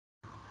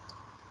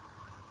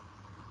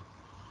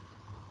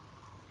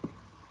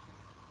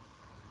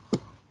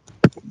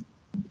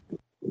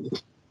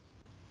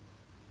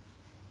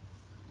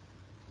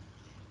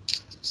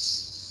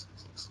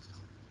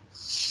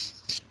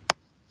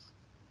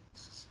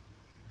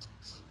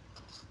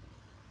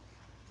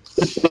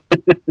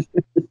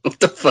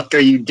the fuck are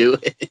you doing?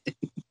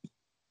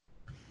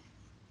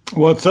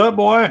 What's up,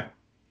 boy? What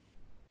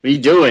are you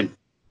doing?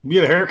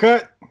 You get a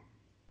haircut?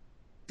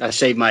 I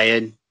shaved my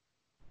head.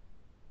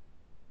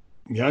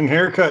 Young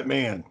haircut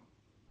man.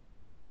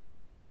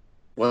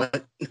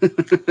 What?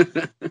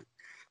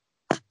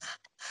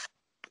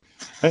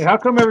 Hey, how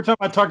come every time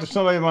I talk to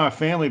somebody in my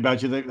family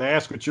about you, they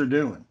ask what you're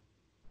doing?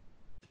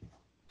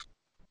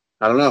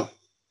 I don't know.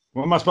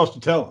 What am I supposed to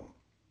tell them?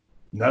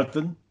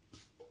 Nothing.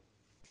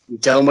 You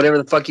tell them whatever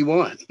the fuck you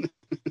want.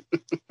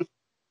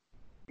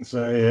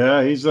 So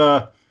yeah, he's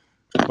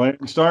playing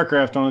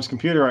StarCraft on his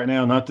computer right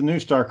now. Not the new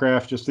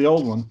StarCraft, just the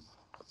old one.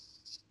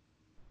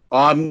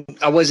 I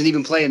wasn't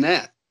even playing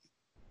that.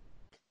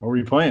 What were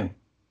you playing?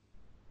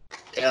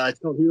 Yeah, it's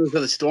called Heroes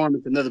of the Storm.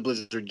 It's another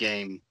Blizzard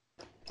game.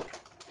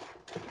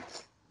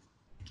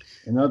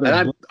 And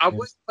I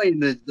was playing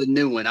the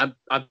new one.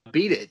 I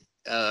beat it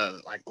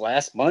like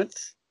last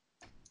month.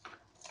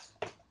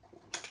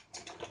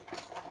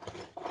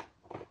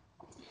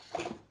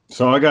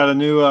 So I got a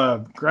new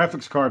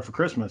graphics card for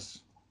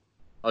Christmas.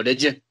 Oh,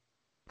 did you?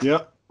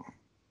 Yep.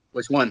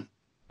 Which one?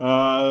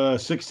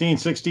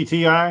 1660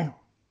 Ti.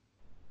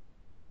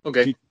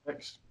 Okay.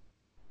 GTX.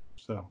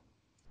 So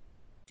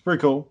it's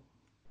pretty cool.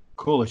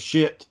 Cool as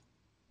shit.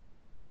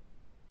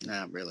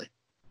 Not really.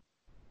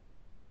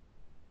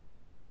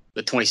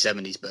 The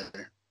 2070's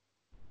better.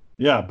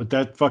 Yeah, but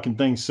that fucking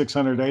thing's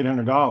 $600,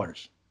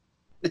 $800.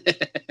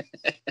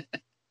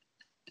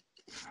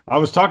 I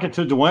was talking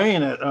to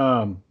Dwayne at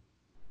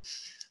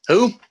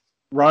who?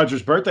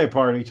 Roger's birthday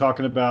party,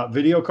 talking about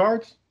video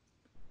cards,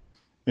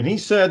 and he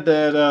said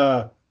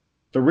that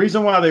the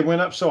reason why they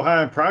went up so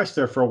high in price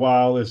there for a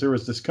while is there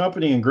was this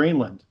company in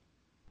Greenland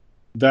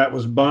that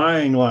was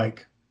buying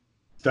like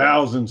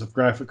thousands of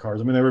graphic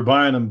cards. I mean, they were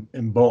buying them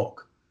in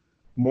bulk,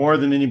 more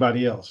than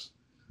anybody else.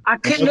 I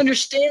couldn't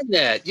understand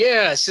that.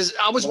 Yeah,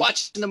 I was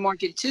watching the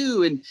market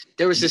too, and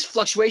there was this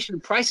fluctuation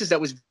in prices that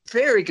was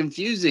very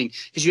confusing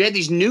because you had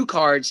these new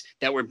cards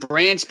that were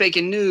brand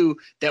spanking new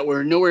that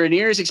were nowhere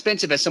near as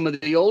expensive as some of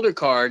the older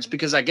cards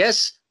because I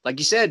guess, like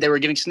you said, they were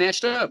getting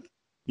snatched up.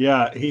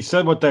 Yeah, he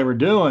said what they were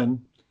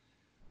doing.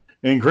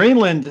 In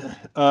Greenland,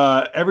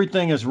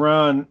 everything is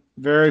run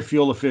very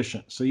fuel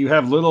efficient. So you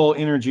have little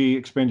energy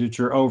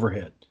expenditure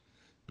overhead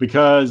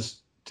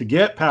because to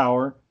get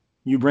power,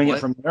 you bring it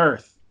from the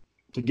earth.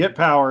 To get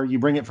power, you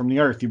bring it from the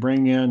earth. You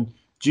bring in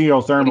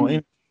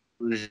geothermal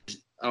energy.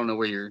 I don't know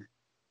where you're.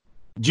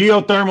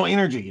 Geothermal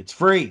energy. It's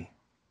free.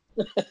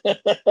 What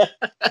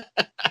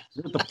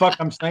the fuck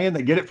I'm saying?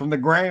 They get it from the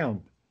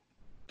ground.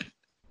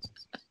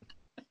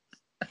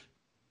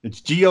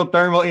 It's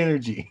geothermal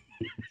energy.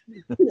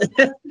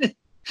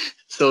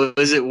 So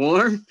is it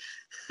warm?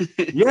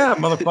 Yeah,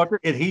 motherfucker.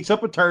 It heats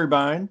up a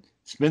turbine,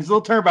 spins a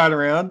little turbine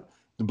around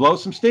to blow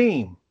some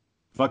steam.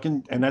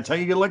 Fucking, and that's how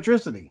you get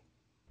electricity.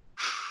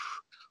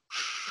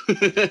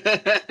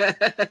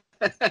 It's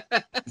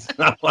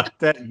not like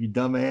that, you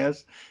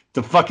dumbass.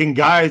 The fucking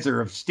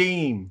geyser of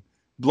steam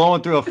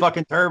blowing through a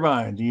fucking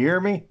turbine. Do you hear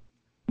me?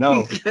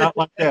 No, it's not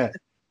like that.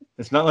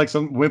 It's not like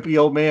some wimpy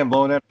old man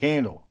blowing out a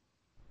candle.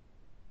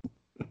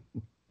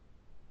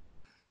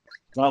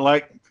 It's not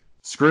like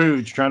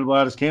Scrooge trying to blow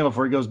out his candle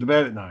before he goes to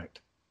bed at night.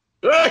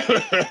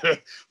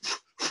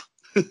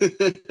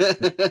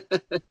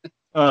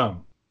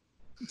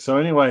 So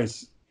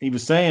anyways, he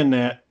was saying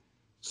that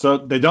so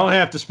they don't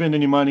have to spend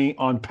any money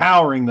on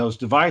powering those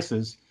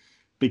devices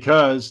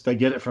because they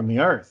get it from the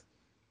earth.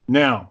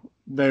 Now,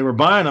 they were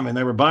buying them and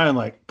they were buying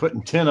like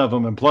putting 10 of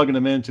them and plugging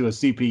them into a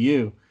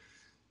CPU.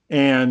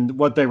 And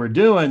what they were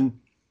doing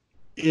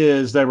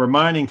is they were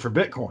mining for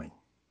Bitcoin.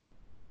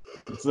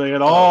 So they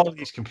had all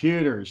these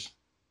computers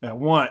at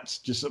once,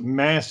 just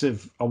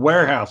a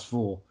warehouse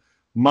full,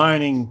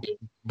 mining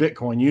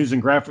Bitcoin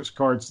using graphics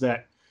cards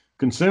that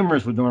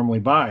consumers would normally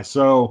buy.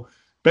 So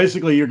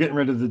basically, you're getting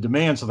rid of the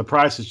demand, so the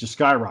price is just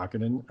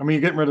skyrocketing. I mean,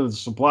 you're getting rid of the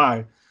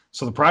supply,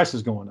 so the price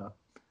is going up.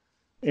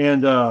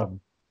 And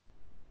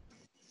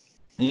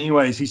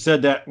anyways, he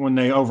said that when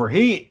they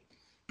overheat,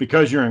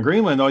 because you're in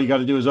Greenland, all you got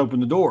to do is open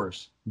the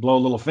doors, blow a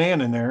little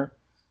fan in there,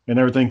 and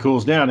everything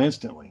cools down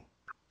instantly.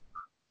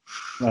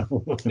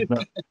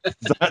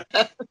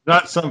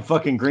 Not some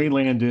fucking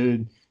Greenland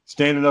dude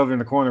standing over in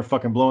the corner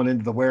fucking blowing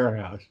into the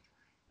warehouse.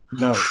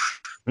 No.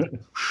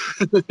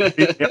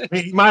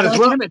 He might as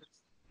well.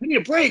 We need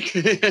a break.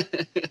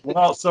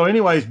 Well, so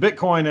anyways,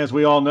 Bitcoin, as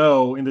we all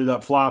know, ended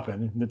up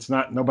flopping.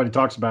 Nobody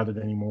talks about it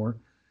anymore.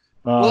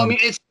 Well, I mean,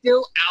 it's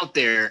still out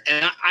there,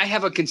 and I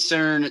have a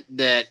concern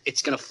that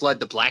it's going to flood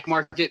the black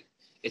market.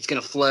 It's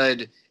going to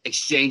flood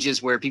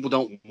exchanges where people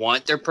don't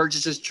want their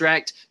purchases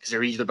tracked because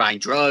they're either buying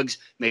drugs,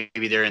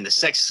 maybe they're in the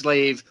sex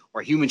slave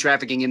or human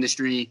trafficking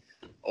industry,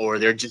 or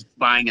they're just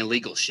buying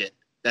illegal shit.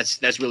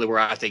 That's really where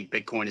I think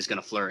Bitcoin is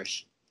going to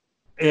flourish.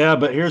 Yeah,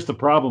 but here's the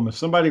problem. If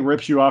somebody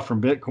rips you off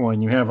from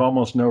Bitcoin, you have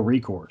almost no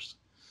recourse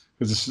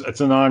because it's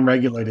a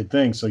non-regulated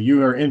thing. So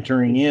you are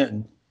entering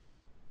in,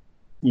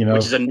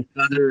 which is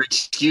another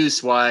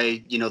excuse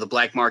why, the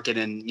black market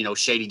and,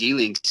 shady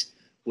dealings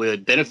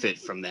would benefit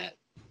from that.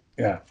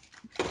 Yeah.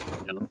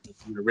 You know, if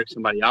you were to rip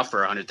somebody off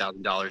for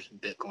 $100,000 in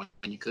Bitcoin,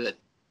 and you could.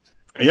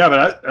 Yeah,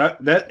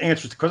 but that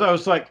answers because I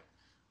was like,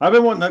 I've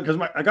been wanting that because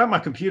I got my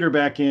computer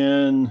back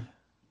in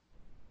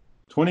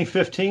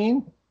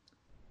 2015,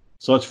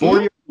 so it's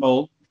 4 years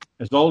old,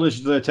 as old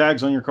as the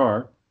tags on your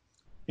car,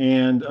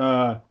 and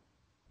I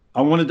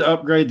wanted to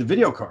upgrade the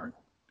video card,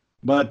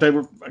 but they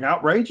were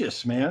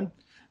outrageous, man.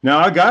 Now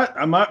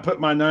I might put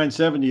my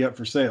 970 up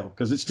for sale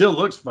because it still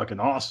looks fucking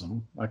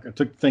awesome. Like I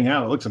took the thing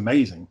out, it looks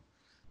amazing,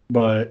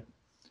 but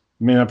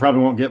I mean I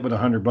probably won't get but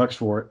 $100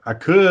 for it. I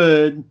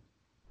could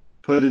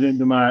put it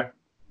into my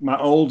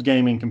old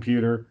gaming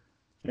computer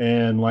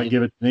and like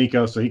give it to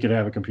Nico so he could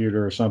have a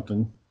computer or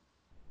something.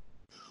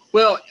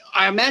 Well,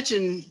 I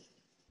imagine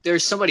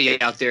there's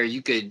somebody out there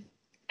you could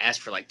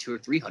ask for like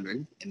 200 or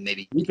 300, and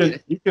maybe you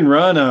can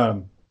run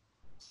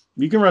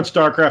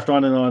StarCraft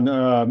on it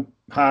on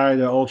high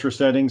to ultra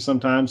settings.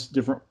 Sometimes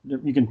different.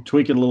 You can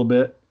tweak it a little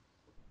bit.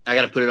 I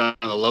got to put it on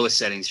the lowest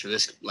settings for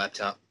this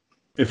laptop.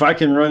 If I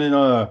can run it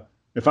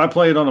if I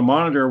play it on a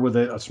monitor with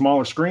a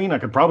smaller screen, I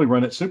could probably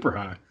run it super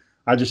high.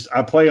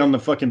 I play on the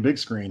fucking big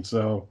screen,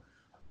 so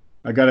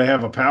I got to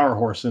have a power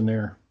horse in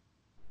there.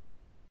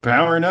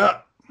 Powering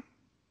up.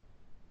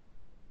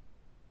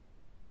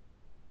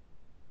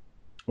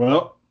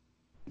 Well,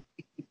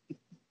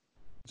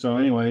 so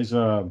anyways,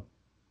 yeah.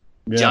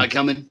 John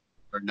coming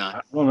or not?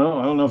 I don't know.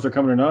 I don't know if they're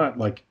coming or not.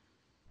 Like,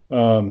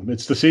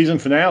 it's the season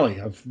finale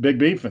of Big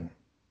Beefin'.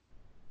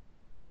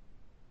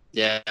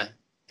 Yeah,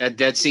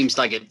 that seems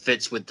like it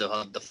fits with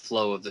the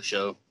flow of the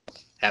show.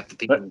 Half the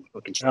people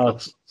fucking how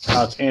it's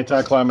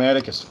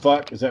anticlimactic as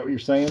fuck. Is that what you're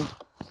saying?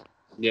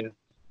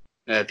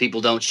 Yeah.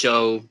 People don't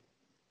show,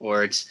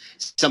 or it's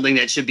something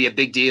that should be a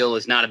big deal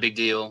is not a big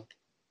deal.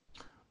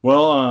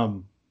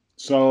 Well,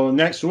 so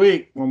next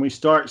week when we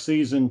start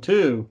season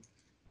 2,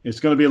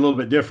 it's going to be a little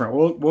bit different.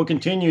 We'll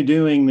continue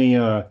doing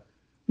the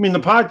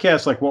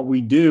podcast, like what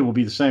we do will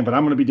be the same, but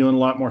I'm going to be doing a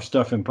lot more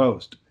stuff in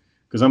post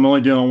because I'm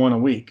only doing one a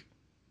week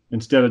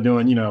instead of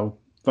doing,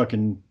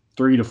 fucking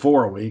 3 to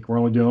 4 a week. We're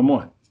only doing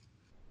one.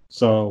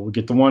 So we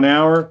get the 1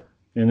 hour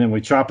and then we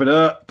chop it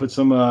up, put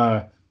some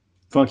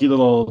funky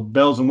little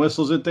bells and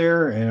whistles in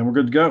there, and we're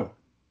good to go.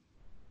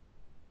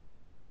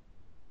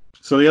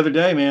 So the other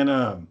day, man,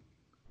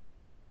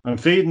 I'm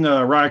feeding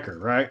Riker,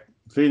 right?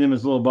 Feeding him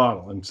his little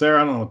bottle. And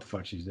Sarah, I don't know what the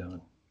fuck she's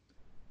doing.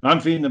 I'm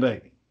feeding the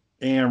baby.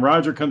 And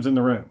Roger comes in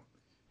the room.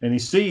 And he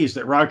sees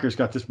that Riker's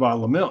got this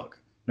bottle of milk.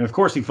 And of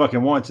course he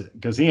fucking wants it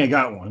because he ain't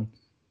got one.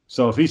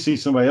 So if he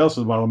sees somebody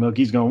else's bottle of milk,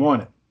 he's going to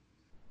want it.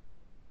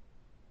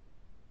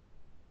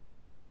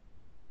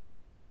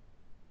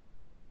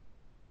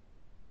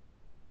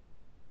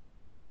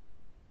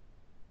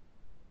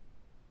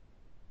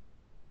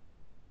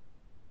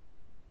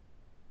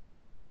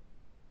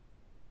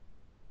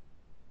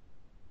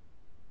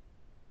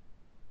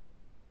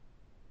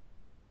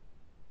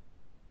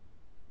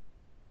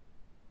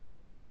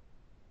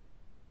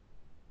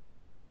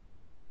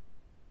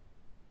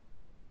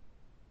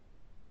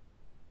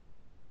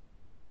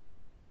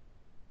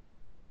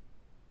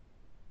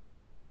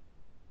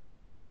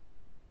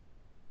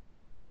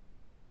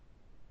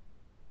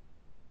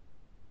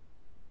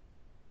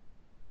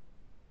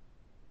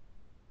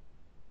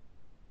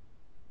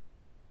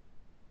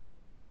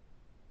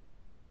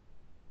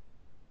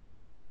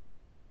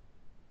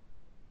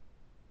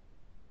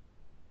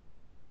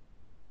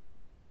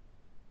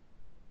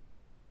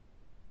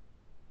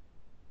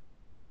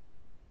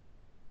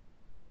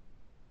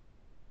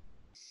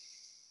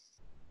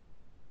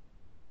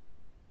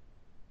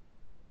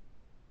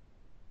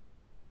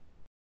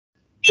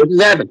 What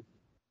just happened?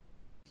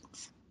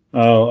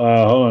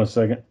 Oh, hold on a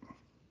second.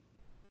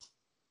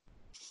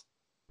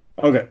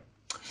 Okay.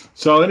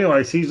 So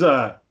anyways, he's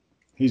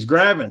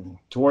grabbing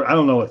toward, I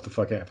don't know what the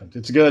fuck happened.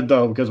 It's good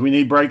though, because we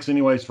need breaks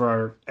anyways for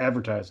our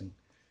advertising.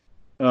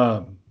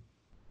 So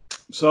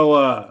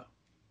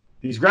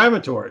he's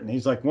grabbing toward it and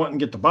he's like wanting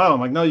to get the bottle.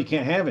 I'm like, no, you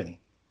can't have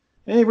any.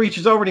 And he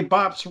reaches over and he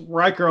bops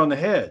Riker on the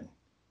head.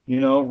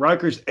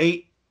 Riker's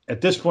 8 at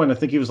this point. I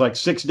think he was like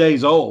 6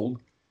 days old.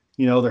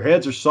 Their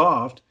heads are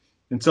soft.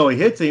 And so he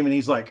hits him and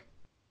he's like,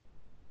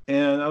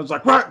 and I was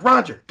like,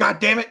 Roger, God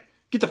damn it,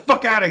 get the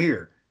fuck out of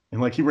here.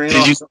 And like he ran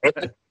off.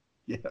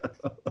 Yeah.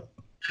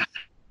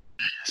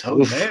 So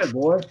mad,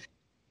 boy.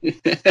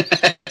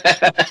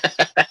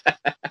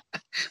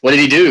 What did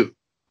he do?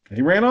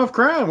 He ran off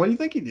crying. What do you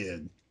think he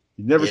did?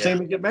 You've never seen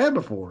me get mad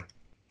before.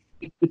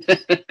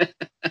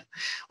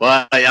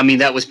 Well, I mean,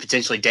 that was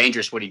potentially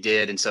dangerous what he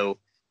did. And so,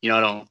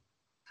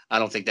 I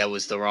don't think that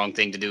was the wrong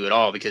thing to do at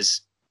all,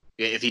 because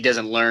if he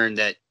doesn't learn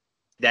that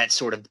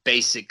sort of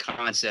basic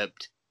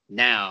concept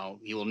now,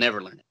 he will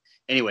never learn it.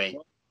 Anyway,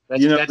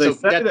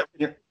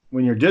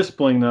 when you're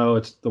disciplining, though,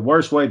 it's the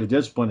worst way to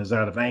discipline is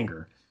out of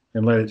anger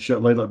and let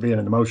it be an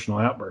emotional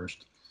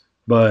outburst.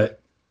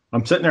 But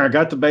I'm sitting there, I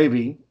got the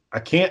baby.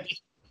 I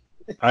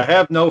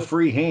have no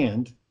free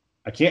hand.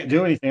 I can't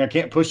do anything. I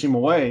can't push him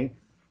away.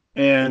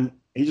 And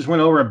he just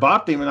went over and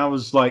bopped him. And I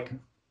was like,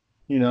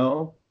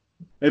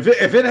 if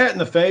it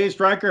hadn't phased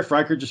Riker, if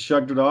Riker just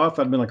shrugged it off,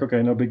 I'd been like,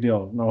 okay, no big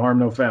deal. No harm,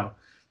 no foul.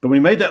 But when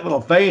he made that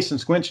little face and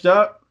squinched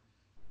up,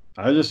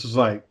 I just was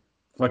like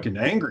fucking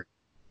angry.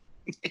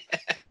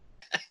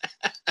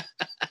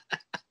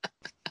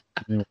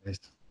 Anyways.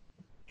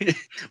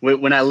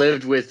 When I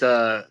lived with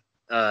that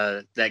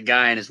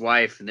guy and his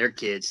wife and their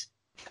kids,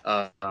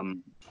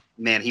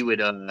 man, he would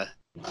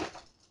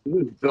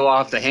go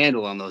off the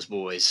handle on those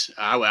boys.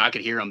 I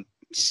could hear him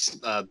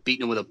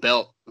beating them with a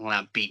belt. Well,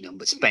 not beating them,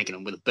 but spanking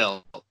them with a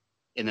belt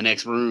in the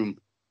next room.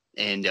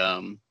 And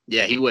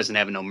yeah, he wasn't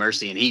having no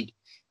mercy. And he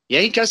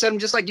cussed at him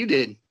just like you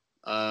did.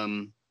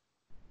 And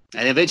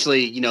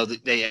eventually, you know,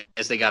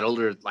 as they got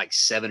older, like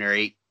 7 or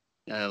 8,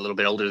 a little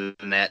bit older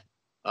than that,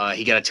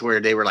 he got it to where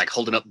they were like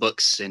holding up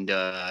books and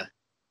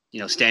you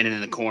know, standing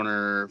in the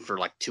corner for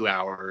like 2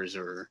 hours,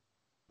 or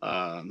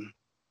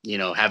you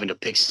know, having to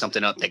pick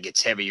something up that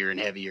gets heavier and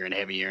heavier and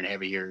heavier and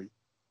heavier.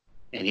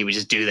 And he would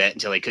just do that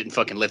until he couldn't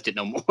fucking lift it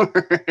no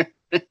more.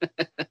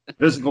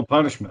 Physical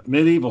punishment,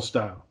 medieval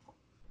style.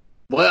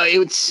 Well,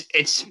 it's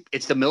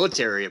the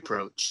military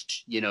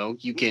approach. You know,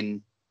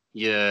 I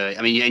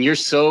mean, and you're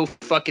so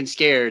fucking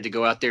scared to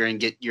go out there and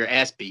get your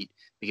ass beat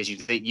because you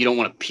think you don't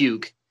want to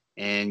puke,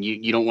 and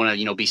you don't want to,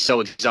 you know, be so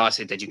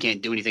exhausted that you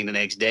can't do anything the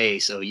next day.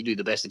 So you do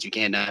the best that you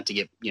can not to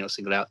get, you know,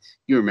 singled out.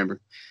 You remember.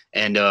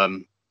 And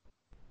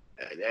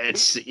and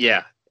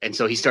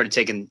so he started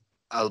taking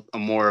a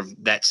more of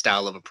that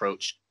style of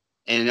approach.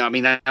 And I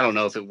mean, I don't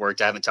know if it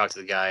worked. I haven't talked to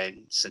the guy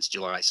since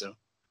July. So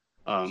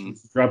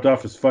dropped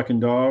off his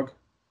fucking dog.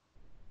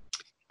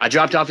 I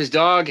dropped off his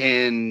dog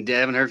and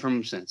haven't heard from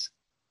him since.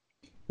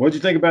 What'd you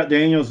think about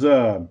Daniel's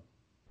little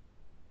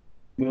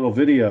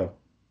video?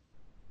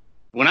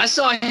 When I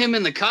saw him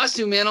in the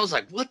costume, man, I was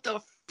like, what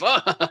the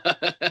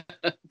fuck?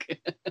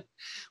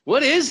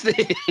 What is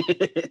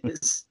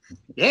this?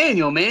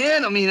 Daniel,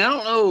 man. I mean, I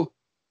don't know.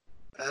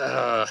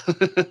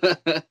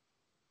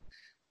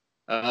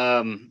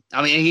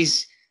 I mean,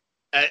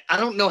 I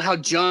don't know how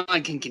John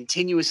can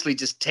continuously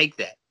just take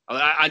that.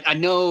 I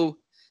know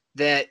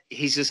that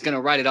he's just going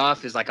to write it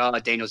off as like, oh,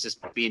 Daniel's just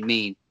being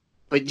mean.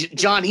 But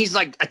John, he's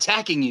like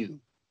attacking you.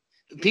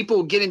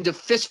 People get into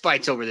fist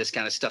fights over this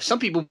kind of stuff. Some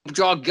people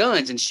draw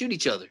guns and shoot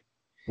each other.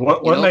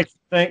 What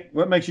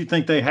makes you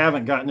think they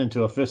haven't gotten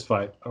into a fist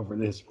fight over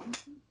this?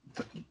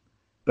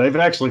 They've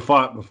actually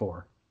fought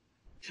before.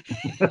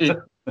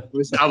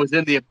 I was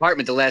in the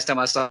apartment the last time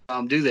I saw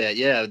him do that.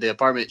 Yeah, the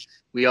apartment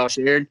we all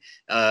shared.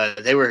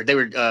 They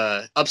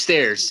were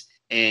upstairs,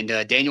 and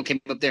Daniel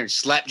came up there and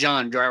slapped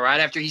John right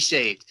after he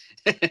shaved.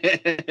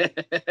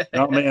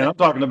 Oh man, I'm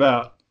talking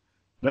about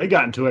they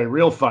got into a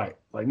real fight,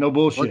 like no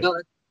bullshit. Well,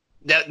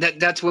 no,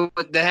 that's what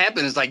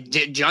happened. Is like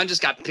John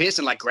just got pissed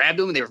and like grabbed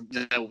him, and they were,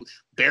 you know,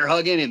 bear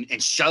hugging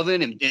and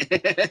shoving and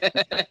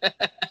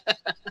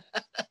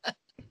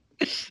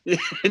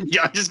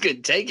John just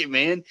couldn't take it,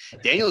 man.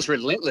 Daniel's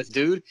relentless,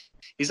 dude.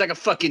 He's like a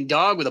fucking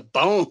dog with a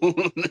bone.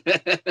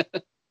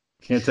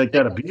 Can't take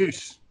that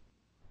abuse.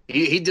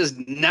 He does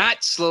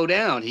not slow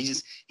down.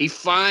 He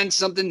finds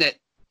something that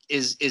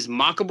is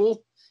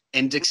mockable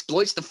and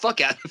exploits the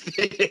fuck out of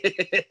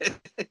it.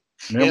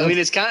 Man, I mean,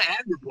 it's kind of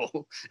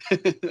admirable.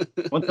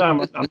 One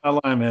time, I'm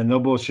not lying, man. No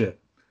bullshit.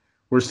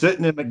 We're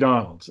sitting in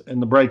McDonald's in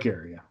the break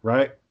area,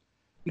 right?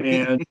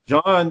 And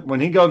John,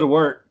 when he go to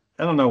work,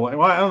 I don't know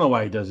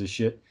why he does this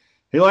shit.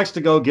 He likes to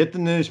go get the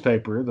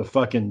newspaper, the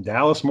fucking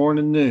Dallas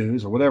Morning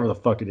News or whatever the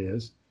fuck it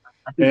is.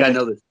 I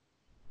know this.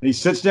 He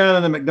sits down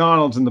in the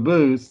McDonald's in the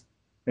booth,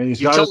 and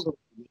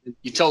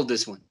you told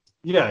this one.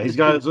 Yeah, he's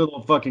got his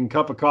little fucking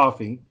cup of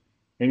coffee,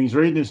 and he's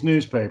reading his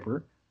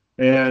newspaper.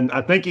 And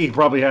I think he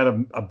probably had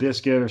a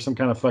biscuit or some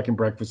kind of fucking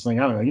breakfast thing.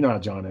 I don't know. You know how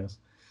John is.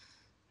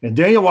 And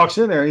Daniel walks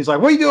in there. He's like,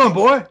 "What are you doing,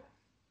 boy?"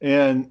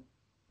 And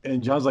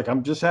John's like,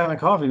 "I'm just having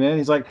coffee, man."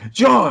 He's like,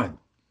 "John,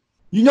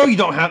 you know you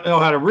don't know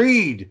how to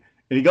read."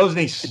 And he goes and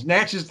he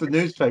snatches the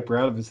newspaper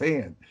out of his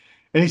hand.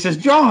 And he says,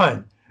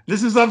 "John,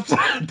 this is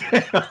upside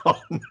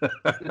down."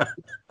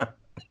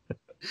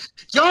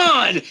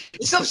 John,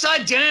 it's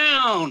upside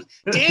down.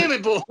 Damn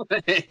it, boy.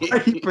 Why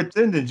are you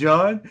pretending,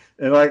 John?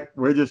 And like,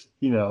 we're just,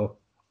 you know,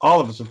 all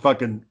of us are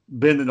fucking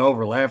bending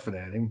over laughing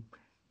at him.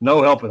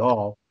 No help at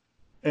all.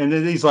 And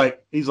then he's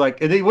like,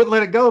 and he wouldn't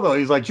let it go though.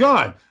 He's like,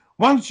 "John,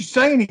 why don't you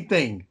say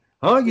anything?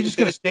 Huh? You just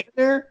gonna stand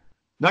there?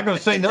 Not gonna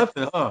say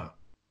nothing, huh?"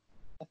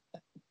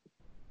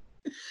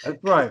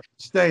 That's right.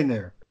 Staying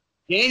there.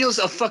 Daniel's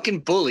a fucking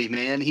bully,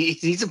 man.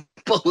 He's a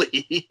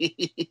bully. He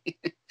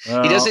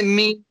doesn't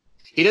mean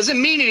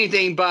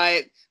anything by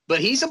it, but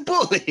he's a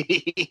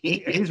bully.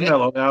 He's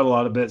mellowed out a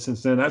lot of bit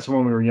since then. That's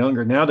when we were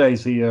younger.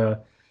 Nowadays,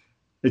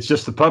 it's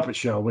just the puppet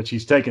show, which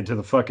he's taken to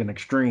the fucking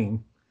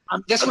extreme.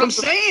 That's what I'm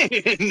saying.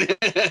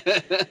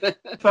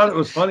 I thought it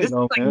was funny,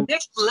 though, man.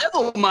 Next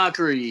level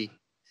mockery.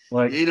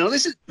 Like, you know,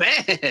 this is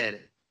bad.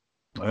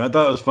 I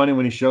thought it was funny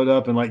when he showed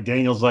up and like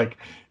Daniel's like,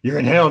 "You're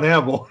in hell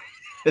now, boy."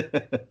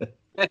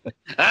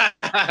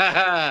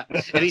 And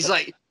he's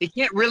like, he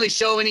can't really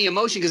show any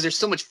emotion because there's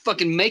so much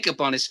fucking makeup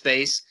on his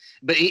face.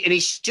 But he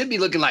should be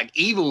looking like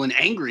evil and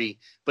angry,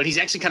 but he's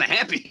actually kind of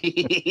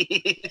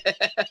happy.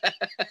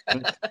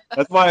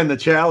 That's why in the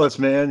Chalice,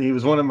 man, he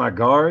was one of my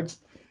guards.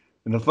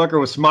 And the fucker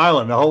was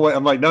smiling the whole way.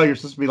 I'm like, no, you're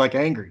supposed to be like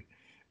angry.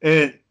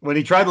 And when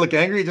he tried to look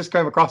angry, it just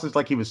came across as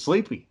like he was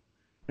sleepy.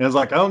 And I was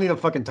like, I don't need a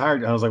fucking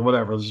tired. I was like,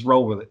 whatever, let's just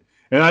roll with it.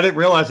 And I didn't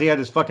realize he had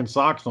his fucking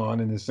socks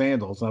on and his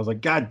sandals. And I was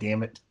like, God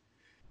damn it.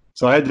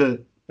 So I had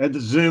to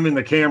zoom in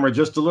the camera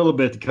just a little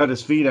bit to cut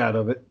his feet out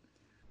of it.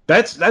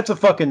 That's a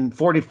fucking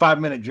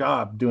 45-minute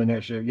job doing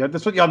that shit. Yeah,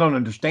 that's what y'all don't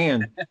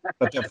understand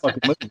about that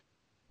fucking movie.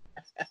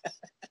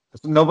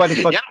 Nobody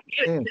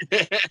fucking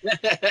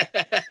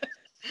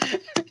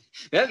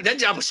that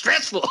job was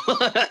stressful.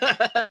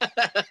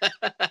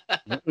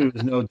 It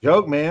was no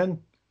joke, man.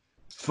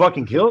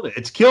 Fucking killed it.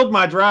 It's killed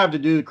my drive to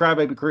do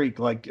Crybaby Creek.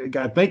 Like, I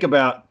gotta think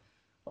about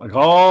like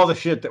all the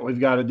shit that we've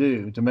got to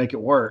do to make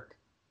it work.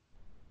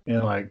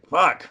 And like,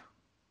 fuck.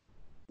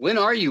 When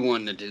are you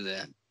wanting to do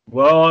that?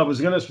 Well, I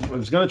was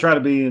gonna try to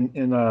be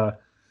in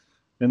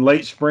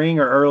late spring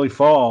or early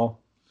fall.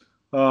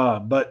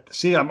 But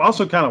see, I'm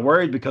also kind of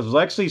worried because I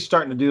was actually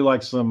starting to do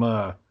like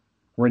some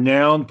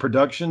renowned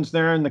productions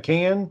there in the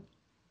can.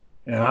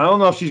 And I don't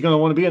know if she's going to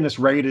want to be in this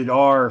rated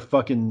R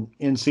fucking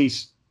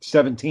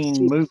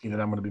NC-17 movie that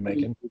I'm going to be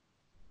making.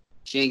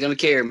 She ain't going to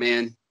care,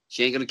 man.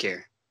 She ain't going to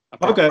care.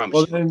 Okay,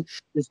 well then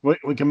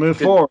we can move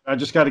forward. I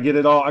just got to get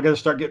it all. I got to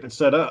start getting it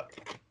set up.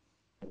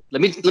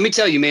 Let me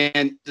tell you,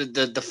 man.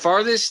 The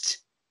farthest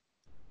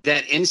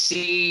that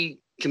NC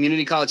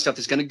community college stuff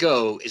is going to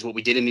go is what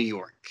we did in New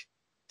York.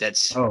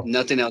 That's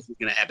nothing else is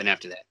going to happen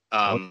after that.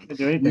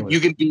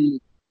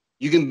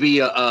 You can be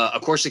a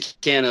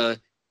Corsicana,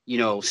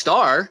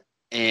 star,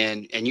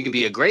 and you can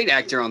be a great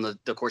actor on the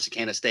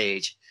Corsicana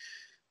stage,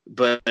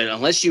 but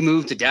unless you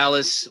move to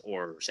Dallas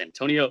or San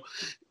Antonio,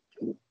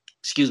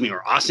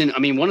 or Austin. I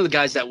mean, one of the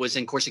guys that was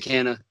in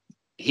Corsicana,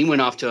 he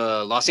went off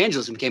to Los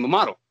Angeles and became a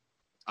model.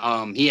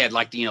 He had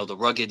like the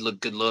rugged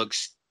good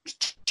looks,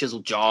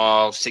 chiseled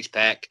jaw,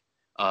 6-pack,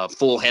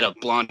 full head of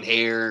blonde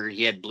hair.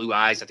 He had blue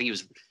eyes. I think he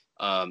was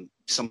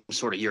some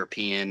sort of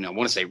European. I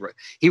want to say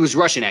he was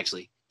Russian,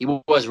 actually. He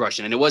was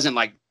Russian, and it wasn't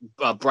like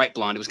bright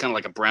blonde. It was kind of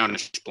like a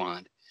brownish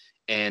blonde.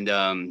 And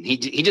he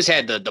just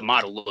had the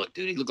model look,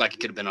 dude. He looked like he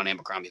could have been on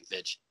Abercrombie &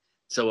 Fitch.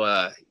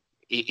 So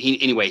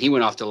he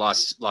went off to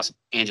Los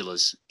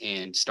Angeles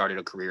and started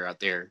a career out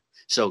there.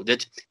 So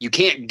that you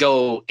can't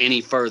go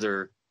any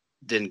further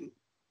than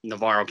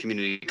Navarro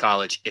Community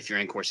College if you're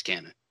in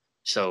Corsicana.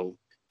 So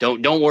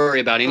don't worry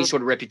about any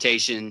sort of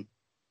reputation,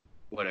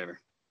 whatever.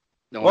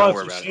 Don't worry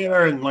about it. Seeing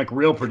her in like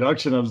real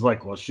production, I was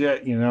like, well,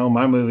 shit,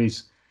 my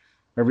movies,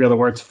 every other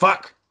word's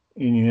fuck,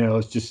 and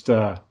it's just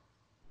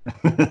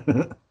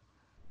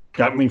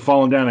got me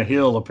falling down a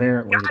hill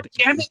apparently. God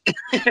damn it.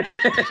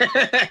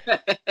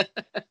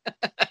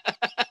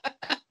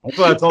 That's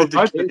what I told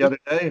Mike the other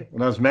day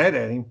when I was mad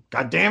at him.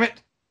 God damn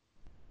it.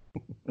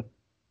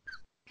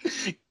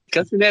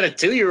 Cussing at a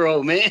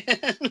 2-year-old, man.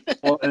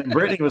 Well, and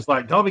Brittany was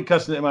like, don't be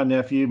cussing at my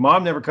nephew.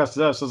 Mom never cussed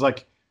at us. I was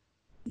like,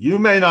 you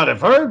may not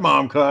have heard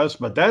Mom cuss,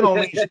 but that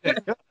don't mean she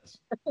didn't cuss.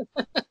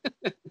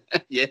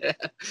 Yeah.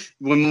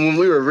 When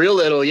we were real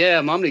little, yeah,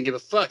 Mom didn't give a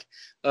fuck.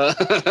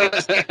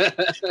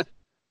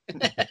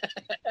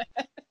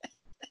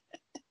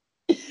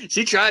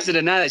 She tries to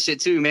deny that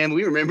shit too, man.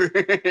 We remember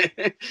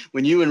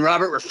when you and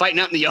Robert were fighting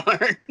out in the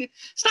yard.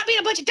 Stop being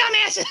a bunch of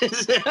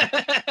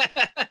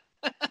dumbasses.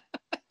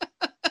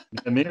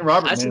 And me and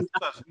Robert, man,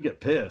 we get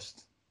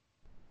pissed.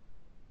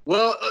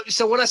 Well,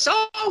 so what I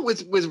saw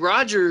with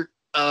Roger,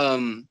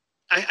 I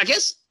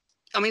guess,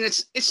 I mean,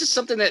 it's just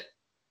something that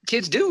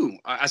kids do,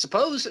 I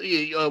suppose.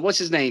 What's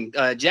his name?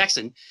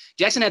 Jackson.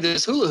 Jackson had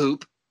this hula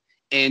hoop.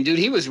 And dude,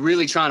 he was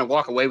really trying to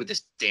walk away with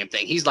this damn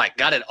thing. He's like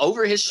got it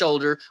over his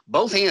shoulder,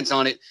 both hands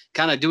on it,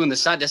 kind of doing the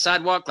side to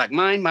side walk, like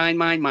mine.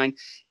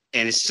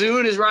 And as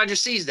soon as Roger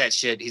sees that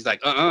shit, he's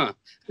like,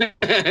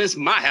 it's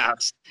my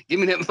house. Give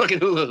me that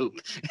fucking hula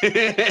hoop.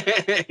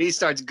 He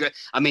starts,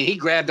 he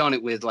grabbed on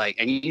it with like,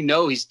 and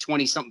he's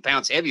 20 something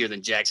pounds heavier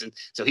than Jackson.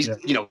 So he's,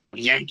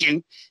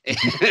 yanking,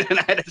 and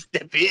I had to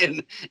step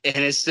in.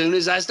 And as soon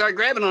as I start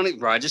grabbing on it,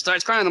 Roger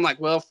starts crying. I'm like,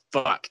 well,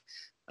 fuck.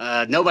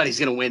 Nobody's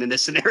going to win in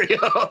this scenario.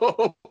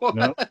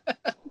 No.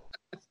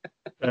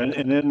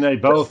 And then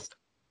they'll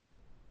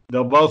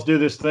both do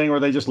this thing where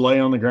they just lay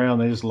on the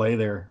ground. They just lay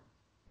there.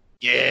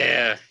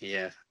 Yeah.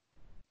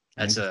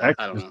 That's I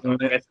don't know.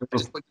 That's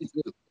what you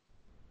do.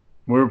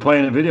 We were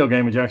playing a video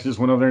game and Jackson just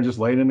went over there and just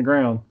laid in the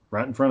ground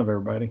right in front of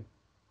everybody.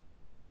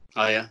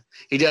 Oh yeah.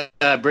 He does.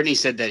 Brittany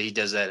said that he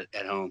does that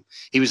at home.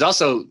 It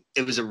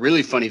was a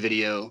really funny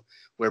video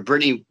where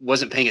Brittany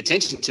wasn't paying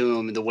attention to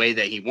him in the way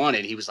that he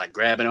wanted. He was like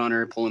grabbing on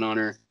her, pulling on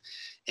her.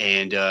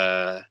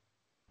 And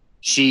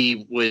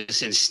she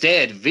was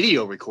instead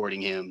video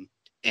recording him.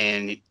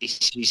 And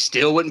she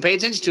still wouldn't pay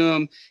attention to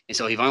him. And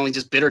so he finally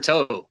just bit her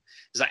toe.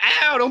 He's like,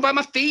 ow, don't bite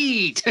my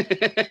feet.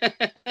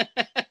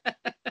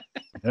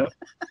 Yep.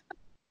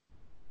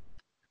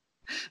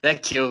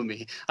 That killed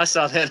me. I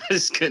saw that. I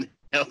just couldn't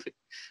help it.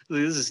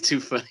 This is too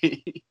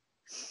funny.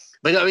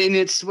 But I mean,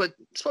 it's what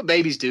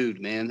babies do,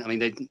 man. I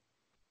mean,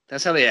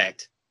 that's how they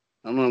act.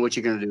 I don't know what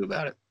you're going to do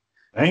about it.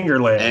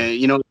 Anger lad.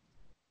 And,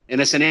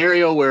 in a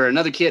scenario where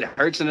another kid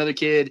hurts another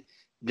kid,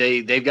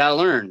 they've got to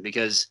learn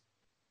because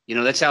You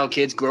know, that's how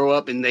kids grow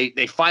up, and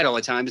they fight all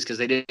the time is because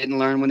they didn't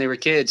learn when they were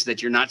kids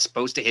that you're not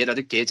supposed to hit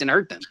other kids and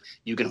hurt them.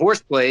 You can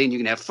horseplay and you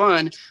can have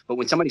fun, but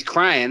when somebody's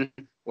crying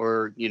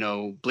or, you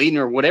know, bleeding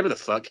or whatever the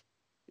fuck,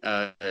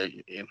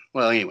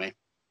 well, anyway,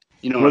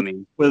 you know what I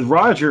mean. With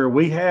Roger,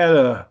 we had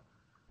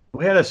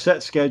a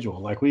set schedule.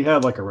 Like we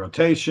had like a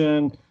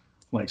rotation.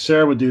 Like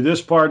Sarah would do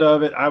this part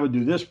of it, I would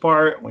do this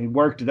part. We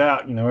worked it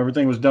out. You know,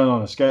 everything was done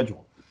on a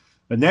schedule.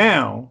 But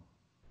now,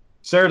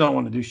 Sarah don't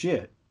want to do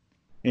shit,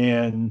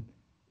 and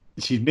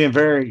she's being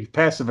very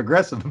passive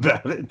aggressive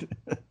about it.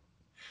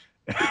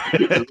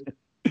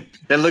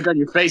 That look on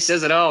your face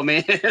says it all,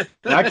 man.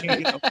 I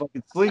can't get no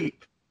fucking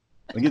sleep.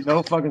 I get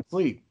no fucking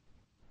sleep.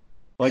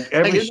 Like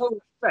every.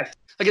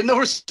 I get no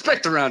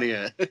respect around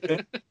here.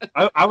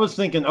 I was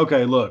thinking,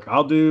 okay, look,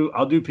 I'll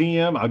do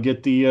PM. I'll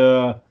get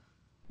the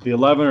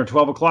 11 or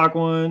 12 o'clock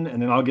one, and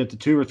then I'll get the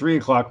 2 or 3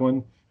 o'clock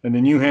one, and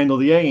then you handle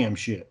the AM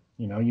shit.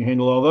 You know, you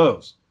handle all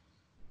those.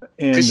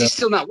 And because she's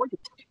still not working.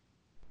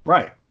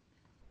 Right.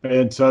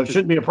 And so it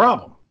shouldn't be a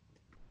problem.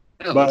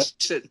 No, but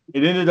it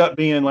ended up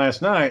being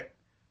last night.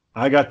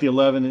 I got the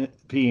 11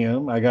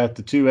 p.m., I got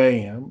the 2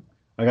 a.m.,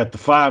 I got the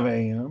 5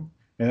 a.m.,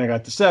 and I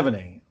got the 7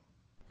 a.m.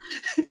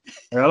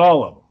 I got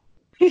all of them.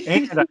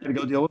 And I had to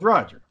go deal with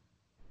Roger.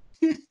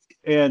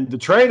 And the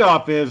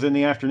trade-off is in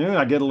the afternoon,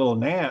 I get a little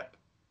nap,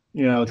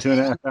 you know,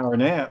 2.5 hour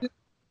nap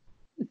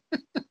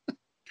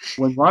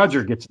when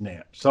Roger gets a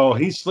nap. So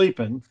he's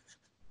sleeping.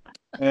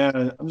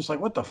 And I'm just like,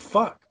 what the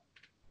fuck?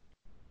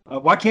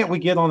 Why can't we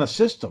get on a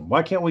system?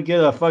 Why can't we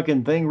get a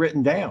fucking thing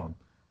written down?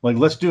 Like,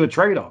 let's do a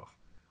trade-off.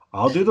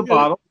 I'll do the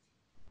bottle.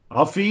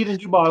 I'll feed and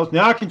do bottles.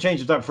 Now I can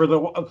change his diaper. For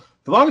the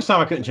longest time,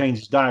 I couldn't change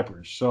his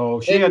diapers.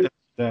 So she had to do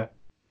that.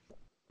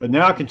 But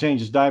now I can change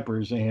his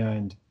diapers.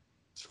 And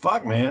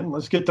fuck, man,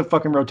 let's get the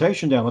fucking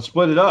rotation down. Let's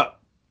split it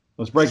up.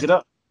 Let's break it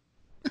up.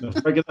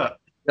 Let's break it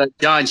up.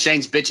 John,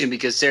 Shane's bitching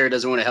because Sarah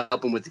doesn't want to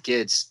help him with the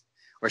kids.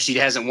 Or she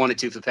hasn't wanted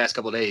to for the past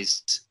couple of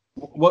days.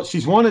 What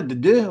she's wanted to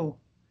do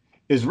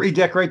is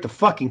redecorate the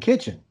fucking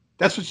kitchen.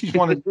 That's what she's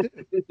wanted to do.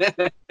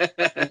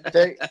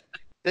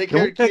 Take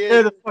Can we take care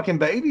of the fucking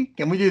baby?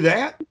 Can we do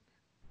that?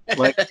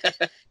 Like,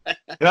 can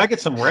I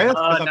get some rest?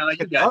 No,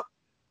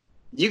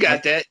 you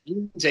got that.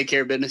 You can take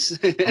care of business.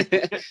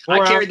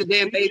 I carried the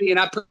damn baby and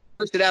I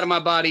pushed it out of my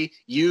body.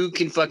 You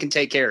can fucking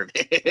take care of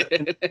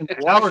it.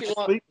 And hours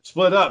of sleep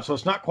split up, so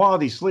it's not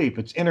quality sleep.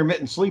 It's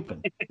intermittent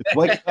sleeping. It's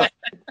waking up.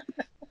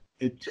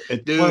 It's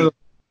dude.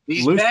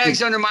 These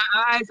bags under my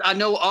eyes, I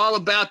know all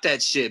about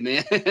that shit,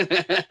 man.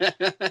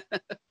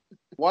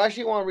 Why does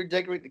she want to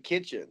redecorate the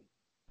kitchen?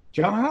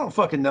 John, I don't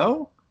fucking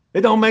know.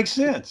 It don't make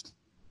sense.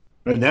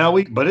 But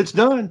but it's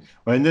done.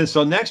 And then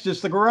so next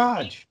is the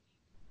garage.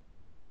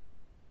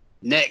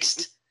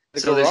 Next.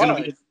 The so garage. There's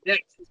gonna be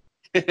next.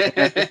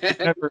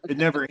 It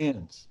never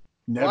ends.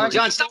 Never. Why,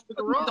 John, stop with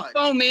the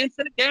phone, man.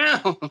 Sit it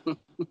down.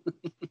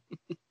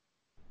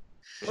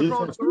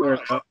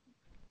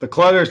 The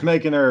clutter's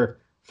making her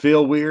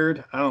feel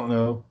weird. I don't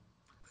know.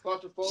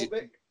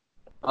 Claustrophobic?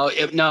 Oh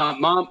no,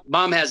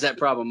 mom has that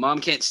problem. Mom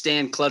can't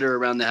stand clutter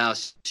around the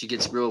house. She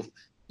gets real,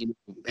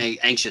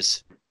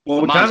 anxious.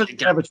 Well, we kind of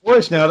have a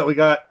choice now that we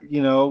got,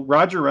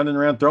 Roger running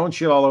around throwing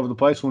shit all over the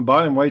place. When we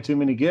bought him way too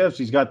many gifts,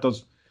 he's got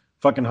those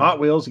fucking Hot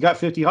Wheels. He got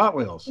 50 Hot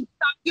Wheels. Stop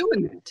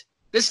doing that.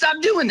 Just stop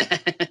doing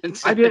that.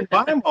 I didn't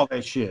buy him all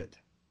that shit.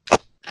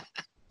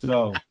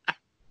 So.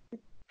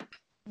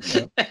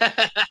 Yeah.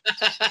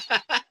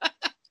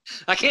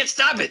 I can't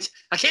stop it.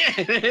 I can't.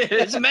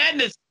 It's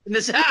madness in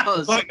this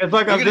house.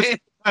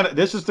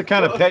 This is the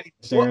kind of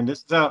pettiness, Aaron.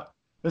 This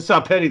is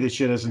how petty this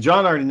shit is. And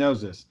John already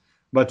knows this.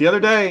 But the other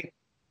day,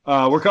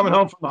 we're coming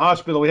home from the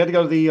hospital. We had to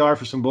go to the ER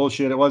for some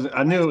bullshit.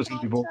 I knew it was going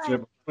to be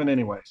bullshit, but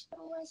anyways.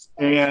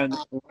 And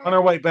we're on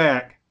our way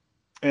back,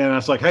 and I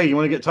was like, hey, you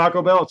want to get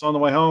Taco Bell? It's on the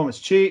way home. It's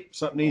cheap,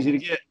 something easy to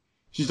get.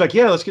 She's like,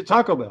 yeah, let's get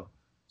Taco Bell.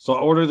 So I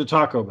ordered the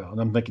Taco Bell, and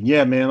I'm thinking,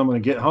 yeah, man, I'm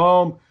going to get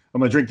home. I'm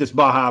going to drink this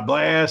Baja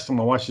Blast. I'm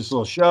going to watch this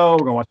little show.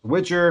 We're going to watch The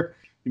Witcher,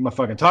 eat my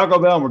fucking Taco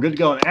Bell, and we're good to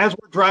go. And as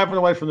we're driving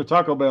away from the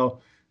Taco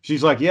Bell,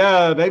 she's like,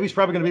 yeah, baby's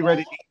probably going to be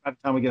ready to eat by the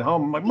time we get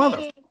home. I'm like,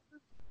 mother,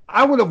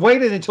 I would have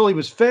waited until he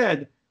was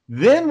fed,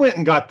 then went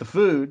and got the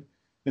food,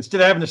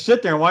 instead of having to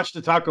sit there and watch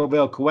the Taco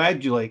Bell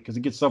coagulate because it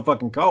gets so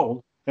fucking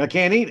cold, and I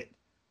can't eat it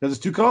because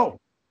it's too cold.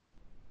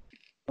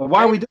 Well,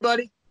 why are we doing it?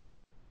 Buddy?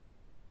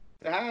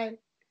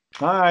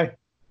 Hi.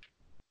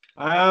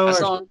 I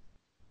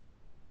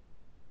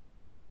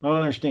don't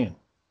understand.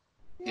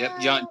 Yep,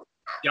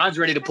 John's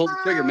ready to pull the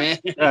trigger, man.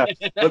 Yeah,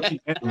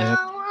 man.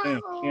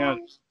 Yeah.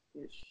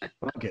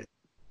 Okay.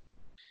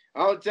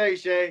 I'll tell you,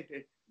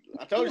 Shay.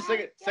 I told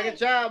you, second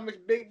child makes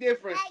a big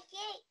difference.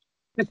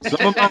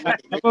 Some of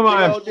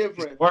my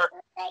work,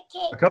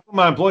 a couple of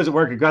my employees at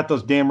work have got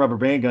those damn rubber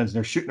band guns and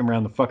they're shooting them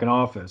around the fucking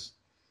office.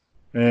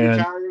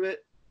 And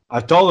I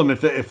told them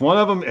if one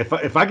of them,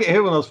 if I get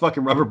hit with those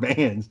fucking rubber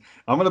bands,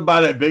 I'm gonna buy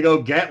that big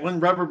old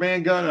Gatling rubber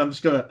band gun. And I'm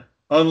just gonna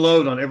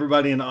unload on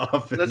everybody in the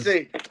office. Let's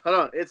see. Hold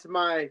on. It's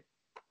my.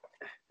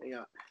 Hang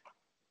on.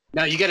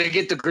 Now you gotta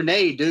get the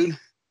grenade, dude.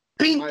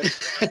 My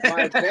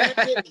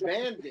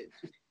bandage.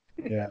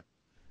 Yeah.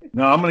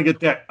 No, I'm gonna get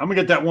that. I'm gonna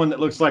get that one that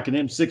looks like an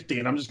M60,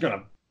 and I'm just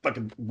gonna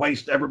fucking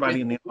waste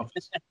everybody in the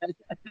office.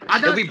 I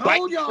He'll done be told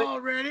biting- y'all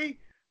already.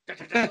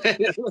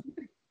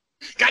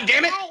 God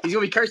damn it! He's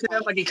gonna be cursing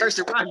them like he cursed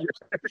at Roger.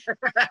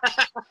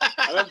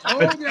 I done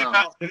told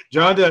y'all.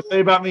 John, did I tell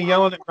you about me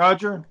yelling at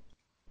Roger?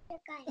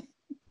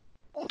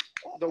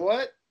 The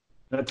what?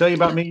 Did I tell you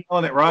about me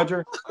yelling at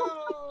Roger?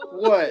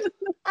 What?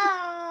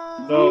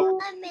 So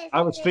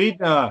I was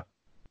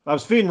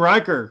feeding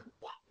Riker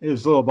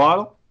his little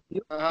bottle.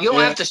 You don't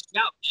Yeah. have to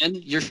shout, man.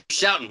 You're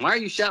shouting. Why are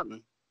you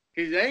shouting?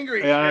 He's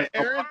angry, Yeah,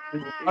 Aaron.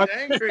 I-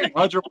 He's angry.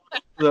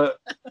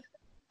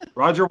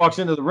 Roger walks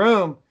into the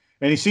room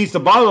and he sees the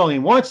bottle and he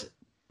wants it.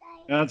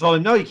 And I told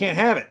him, no, you can't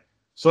have it.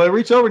 So I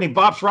reach over and he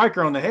bops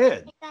Riker on the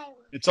head.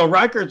 And so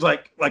Riker's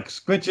like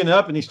squinching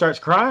up and he starts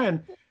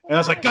crying. And I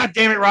was like, God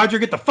damn it, Roger,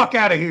 get the fuck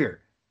out of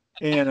here.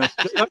 And I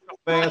stood up real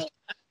fast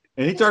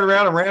and he turned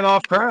around and ran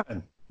off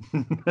crying.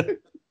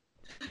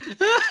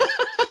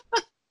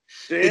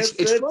 It's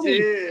funny.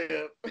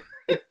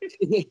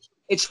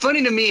 It's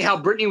funny to me how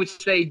Brittany would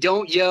say,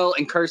 "Don't yell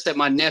and curse at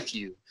my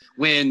nephew,"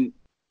 when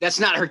that's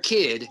not her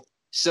kid.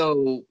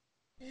 So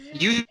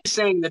you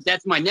saying that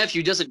that's my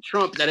nephew doesn't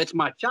trump that it's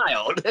my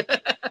child.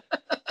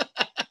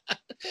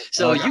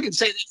 So you can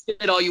say that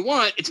shit all you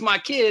want. It's my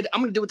kid.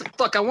 I'm gonna do what the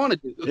fuck I want to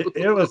do.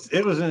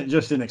 It wasn't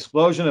just an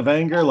explosion of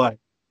anger. Like,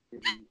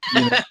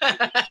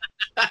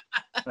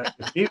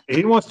 you know,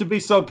 he wants to be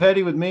so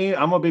petty with me.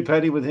 I'm gonna be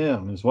petty with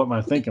him. Is what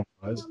my thinking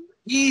was.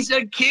 He's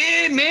a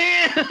kid,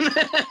 man.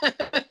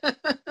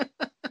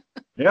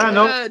 Yeah, I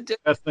know God. the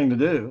best thing to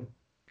do.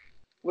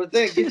 Well, the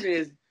thing that gets me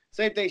is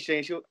same thing,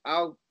 Shane. She'll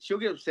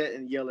get upset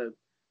and yell at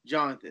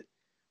Jonathan.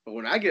 But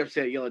when I get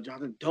upset and yell at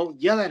Jonathan, don't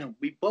yell at him.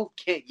 We both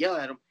can't yell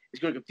at him.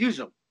 It's going to confuse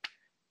him.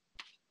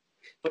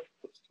 But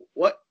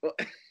what?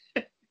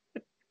 Yeah,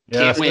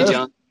 Can't win, Sarah's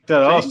John.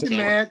 that I'm also.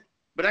 mad,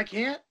 but I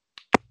can't.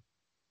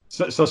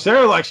 So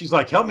Sarah, she's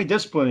like, help me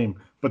discipline him.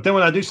 But then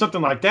when I do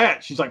something like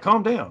that, she's like,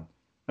 calm down.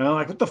 And I'm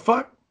like, what the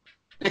fuck?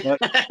 Like,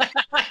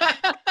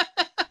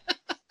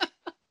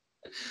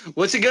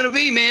 What's it gonna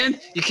be, man?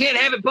 You can't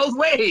have it both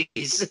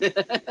ways.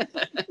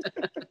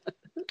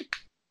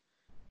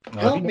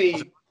 Help he me.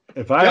 knows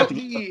if I have to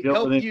deal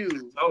Help with him, you.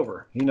 it's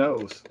over. He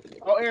knows.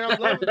 Oh, Aaron,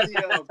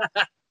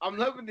 I'm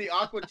loving the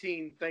Aqua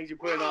Teen things you're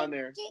putting on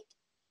there.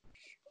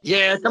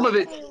 Yeah, some of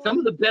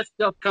the best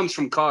stuff comes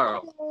from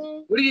Carl.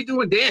 What are you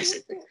doing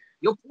dancing?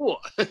 You're poor.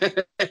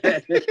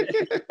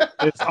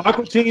 Is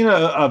Aqua Teen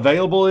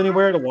available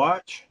anywhere to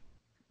watch?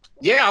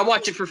 Yeah, I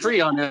watch it for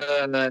free on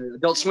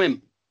Adult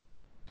Swim.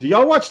 Do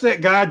y'all watch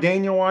that guy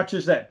Daniel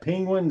watches, that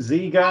Penguin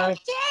Z guy?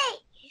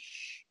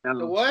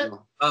 The what?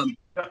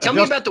 Tell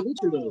me about The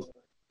Witcher, though.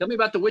 Tell me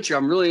about The Witcher.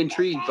 I'm really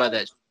intrigued by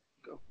that.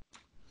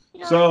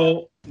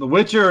 So The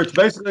Witcher,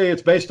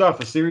 it's based off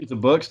a series of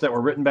books that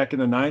were written back in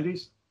the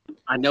 90s.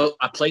 I know.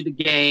 I played the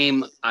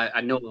game. I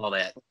know all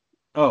that.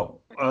 Oh,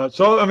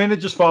 so I mean, it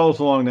just follows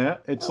along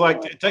that. It's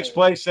like it takes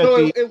place at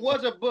So the it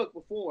was a book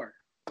before.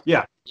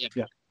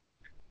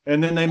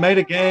 and then they made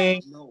a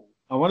game. No.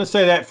 I want to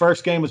say that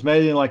first game was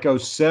made in like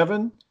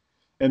 07,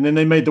 and then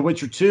they made The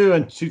Witcher 2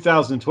 in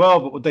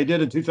 2012. But what they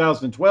did in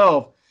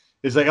 2012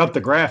 is they upped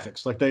the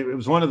graphics. It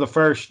was one of the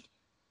first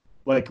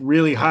like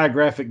really high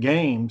graphic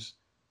games,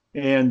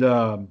 and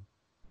then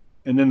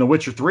The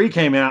Witcher 3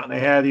 came out and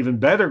they had even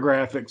better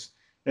graphics.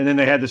 And then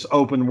they had this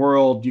open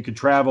world. You could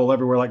travel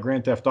everywhere like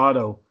Grand Theft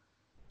Auto.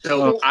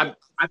 So I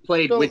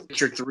played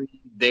Witcher 3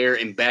 there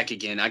and back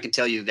again. I can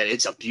tell you that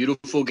it's a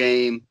beautiful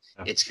game.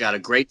 It's got a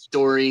great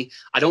story.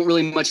 I don't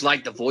really much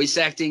like the voice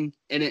acting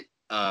in it,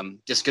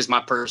 just because my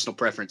personal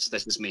preference.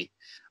 That's just me.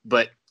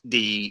 But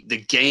the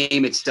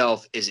game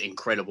itself is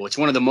incredible. It's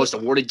one of the most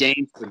awarded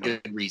games for good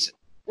reason.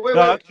 Wait.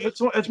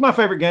 It's my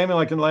favorite game in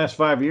the last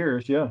 5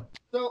 years. Yeah.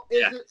 So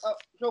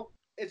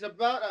it's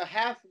about a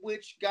half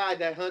witch guy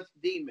that hunts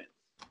demons.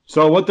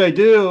 So what they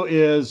do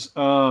is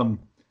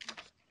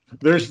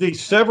there's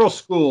these several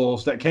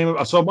schools that came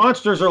up. So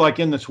monsters are like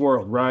in this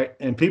world, right?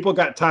 And people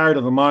got tired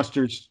of the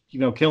monsters,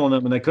 killing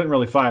them, and they couldn't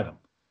really fight them.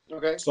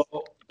 Okay. So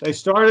they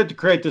started to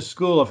create this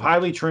school of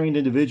highly trained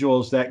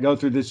individuals that go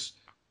through this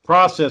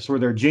process where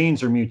their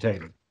genes are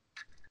mutated.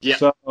 Yeah.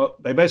 So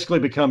they basically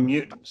become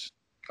mutants.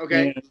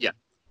 Okay.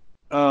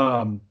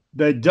 And,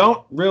 they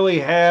don't really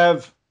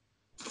have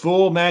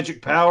full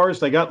magic powers.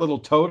 They got little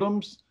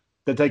totems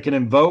that they can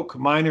invoke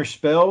minor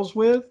spells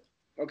with.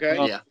 Okay.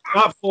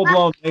 Not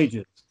full-blown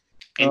mages.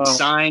 And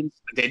signs,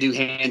 they do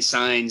hand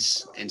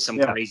signs and some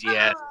crazy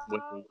ass.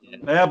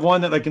 They have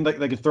one that they can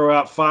throw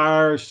out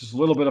fire. It's just a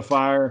little bit of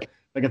fire.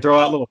 They can throw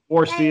out little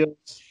force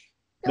fields.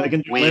 They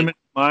can do limited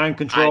mind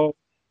control.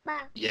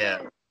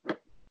 Yeah.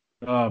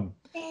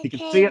 He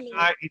can see at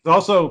night. He's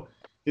also,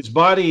 his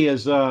body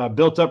is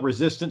built up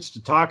resistance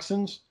to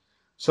toxins,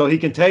 so he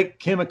can take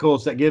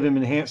chemicals that give him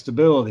enhanced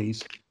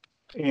abilities.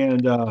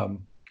 And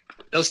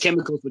those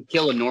chemicals would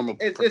kill a normal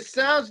person. It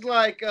sounds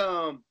like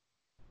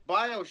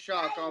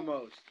BioShock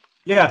almost.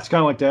 Yeah, it's kind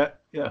of like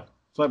that. Yeah,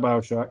 it's like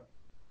BioShock.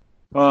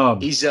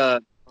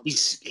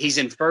 He's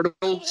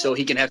infertile, so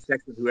he can have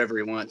sex with whoever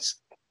he wants.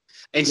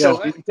 And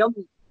so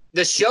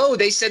the show,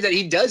 they said that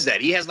he does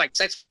that. He has like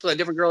sex with a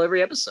different girl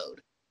every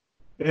episode.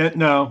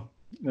 No.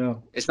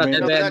 It's not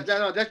that No, bad.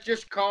 no, that's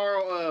just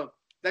Carl.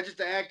 That's just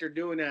the actor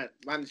doing that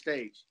behind the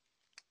stage.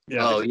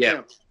 Yeah. Oh, yeah.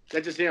 Him.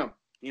 That's just him.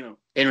 You know.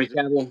 Henry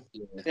Cavill.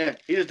 Yeah,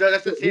 he just does.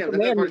 That's just him.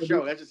 That's not part of the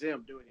show. That's just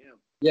him doing him.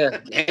 Yeah.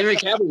 Henry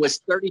Cavill was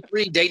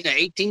 33 dating an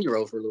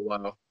 18-year-old for a little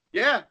while.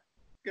 Yeah,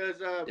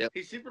 because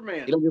he's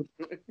Superman. He don't give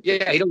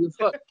a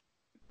fuck.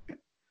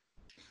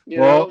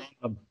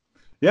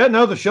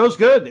 The show's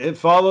good. It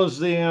follows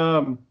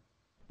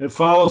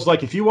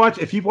like if you watch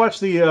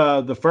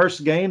the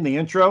first game, the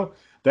intro,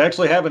 they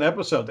actually have an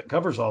episode that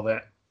covers all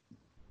that.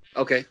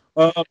 Okay.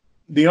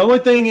 The only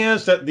thing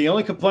is that the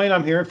only complaint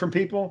I'm hearing from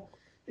people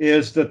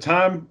is the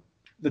time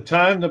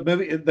the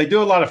movie, they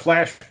do a lot of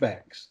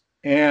flashbacks,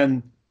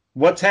 and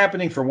what's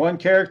happening for one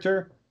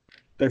character.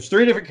 There's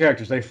 3 different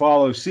characters. They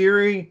follow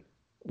Ciri,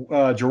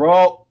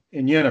 Geralt,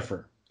 and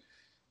Yennefer.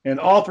 And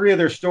all 3 of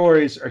their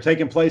stories are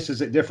taking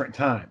places at different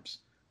times.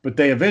 But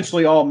they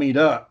eventually all meet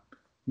up.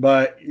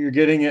 But you're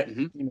getting it,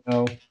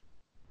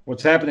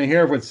 what's happening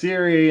here with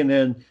Ciri, and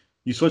then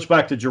you switch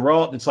back to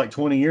Geralt, and it's like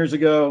 20 years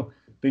ago.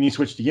 Then you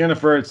switch to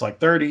Yennefer, it's like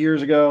 30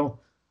 years ago.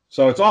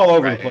 So it's all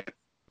over the place.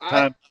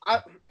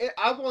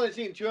 I've only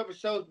seen 2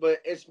 episodes,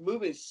 but it's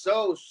moving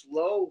so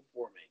slow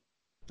for me.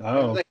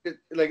 Oh.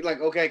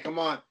 Like, okay, come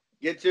on.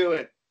 Get to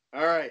it.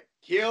 All right.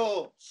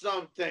 Kill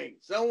something.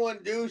 Someone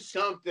do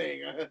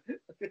something.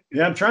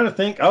 Yeah, I'm trying to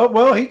think. Oh,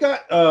 well, he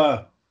got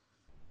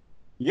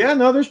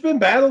there's been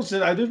battles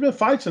and there's been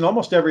fights in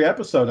almost every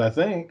episode, I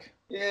think.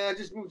 Yeah,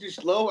 just move too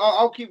slow.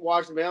 I'll keep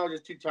watching, man. I'm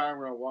just too tired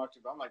when I watch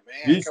it. But I'm like,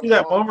 man. Do you see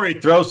that one where he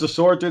throws the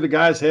sword through the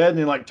guy's head and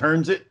he like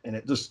turns it and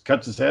it just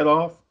cuts his head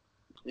off?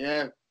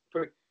 Yeah.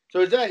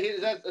 So is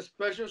that a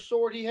special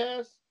sword he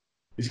has?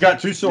 He's got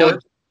 2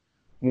 swords.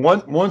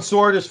 One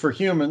sword is for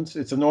humans.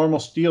 It's a normal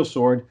steel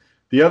sword.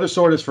 The other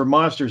sword is for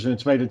monsters, and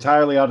it's made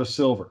entirely out of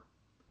silver.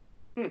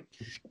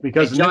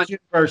 Because in this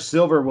universe,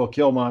 silver will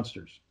kill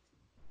monsters.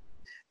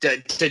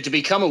 To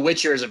become a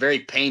Witcher is a very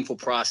painful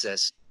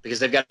process because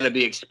they've got to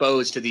be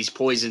exposed to these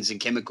poisons and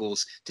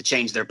chemicals to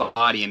change their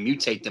body and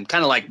mutate them.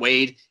 Kind of like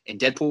Wade in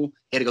Deadpool.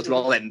 He had to go through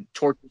all that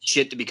torture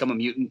shit to become a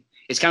mutant.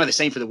 It's kind of the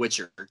same for The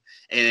Witcher.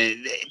 And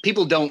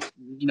people don't,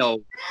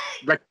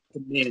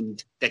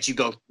 recommend that you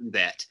go through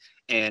that.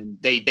 And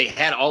they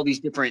had all these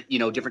different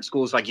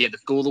schools. Like you had the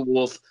School of the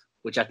Wolf,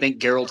 which I think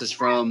Geralt is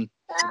from.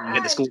 You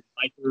had the School of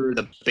the Viper,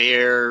 the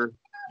Bear,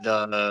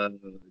 the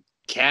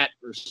Cat,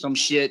 or some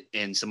shit,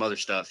 and some other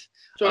stuff.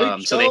 So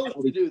he chose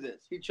to do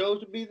this. He chose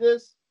to be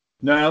this.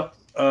 No,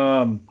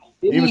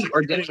 he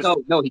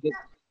didn't.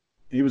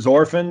 He was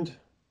orphaned.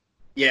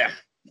 Yeah.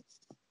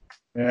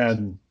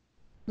 And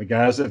the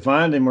guys that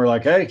find him were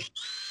like, "Hey,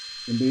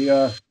 can be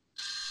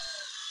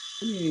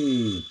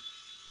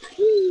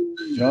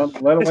John,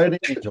 let away the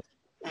angel."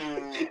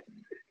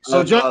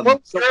 So, John,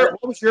 what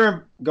was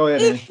your? Go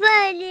ahead. It's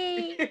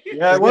funny.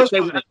 Yeah, it was.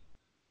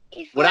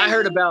 What I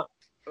heard about.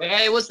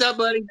 Hey, what's up,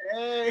 buddy?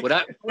 Hey, What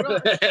Hey,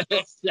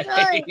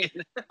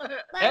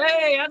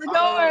 how's it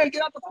going?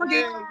 Get off the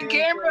freaking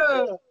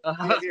camera.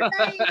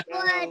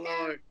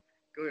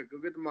 Go ahead, go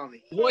get the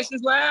mommy. Voice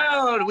is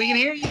loud. We can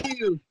hear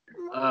you.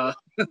 What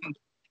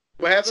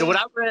happened? So what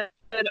I read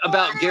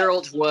about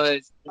Geralt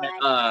was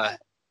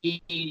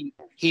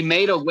he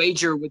made a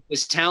wager with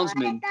this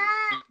townsman.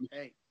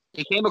 Hey.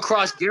 He came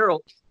across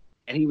Geralt,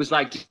 and he was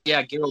like,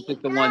 "Yeah, Geralt is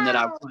the one that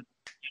I want."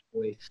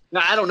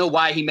 Now I don't know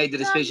why he made the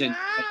decision.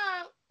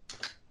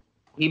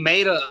 He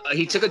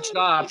took a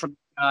job from the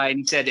guy, and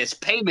he said, "As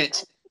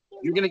payment,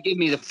 you're gonna give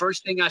me the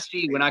first thing I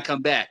see when I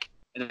come back."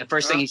 And the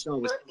first thing he saw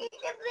was.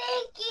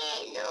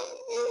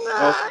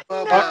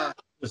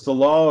 It's the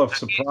law of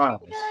surprise.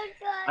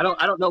 I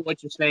don't know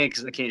what you're saying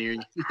because I can't hear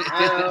you. What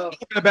I'm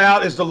talking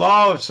about is the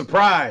law of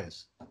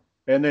surprise,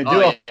 and they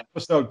do an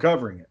episode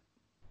covering it.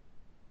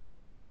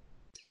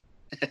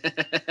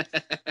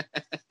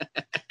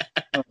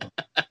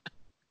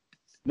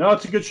 No,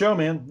 it's a good show,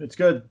 man. It's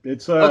good.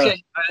 It's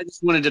okay. I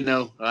just wanted to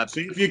know.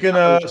 See if you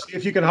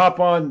can hop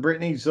on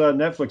Brittany's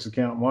Netflix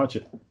account and watch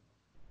it.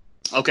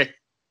 Okay.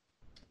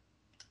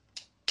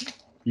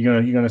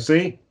 You gonna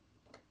see?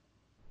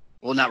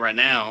 Well, not right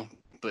now,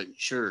 but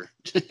sure.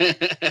 Just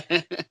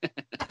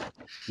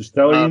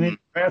tell her you need the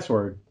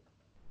password.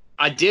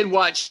 I did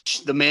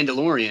watch The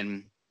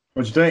Mandalorian.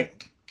 What'd you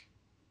think?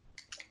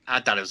 I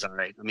thought it was all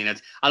right. I mean,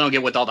 I don't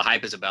get what all the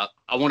hype is about.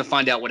 I want to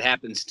find out what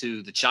happens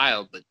to the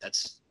child, but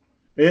that's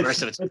the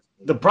rest of it.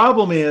 The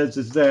problem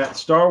is that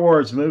Star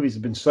Wars movies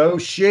have been so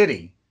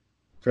shitty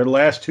for the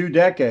last 2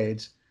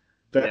 decades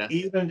that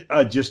even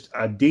just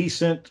a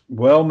decent,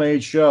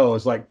 well-made show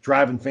is like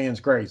driving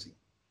fans crazy.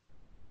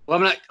 Well,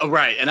 I'm not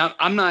right, and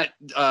I'm not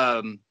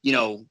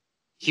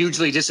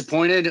hugely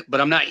disappointed,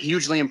 but I'm not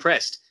hugely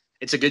impressed.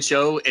 It's a good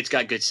show. It's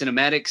got good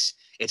cinematics.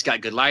 It's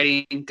got good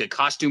lighting, good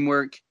costume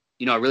work.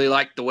 I really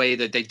like the way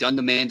that they've done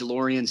the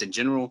Mandalorians in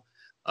general.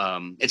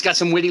 It's got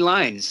some witty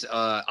lines.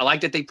 I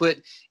like that they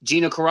put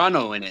Gina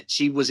Carano in it.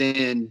 She was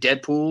in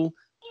Deadpool.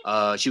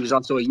 She was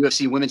also a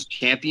UFC Women's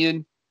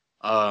Champion.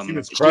 She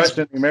was crushed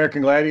in the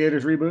American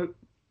Gladiators reboot.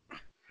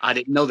 I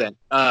didn't know that.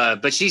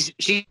 But she's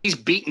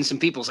beating some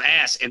people's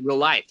ass in real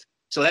life.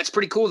 So that's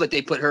pretty cool that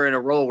they put her in a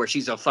role where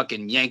she's a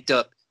fucking yoked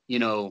up,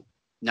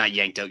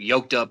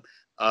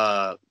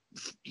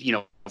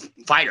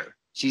 fighter.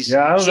 She's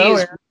I don't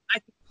know. I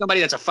think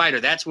somebody that's a fighter.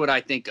 That's what I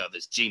think of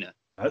as Gina.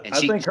 I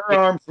think her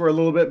arms were a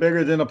little bit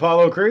bigger than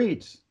Apollo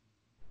Creed's.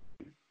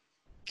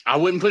 I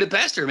wouldn't put it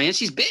past her, man.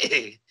 She's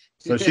big.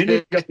 So she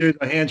didn't go do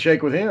the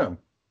handshake with him.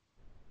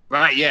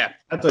 Right, yeah.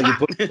 I thought you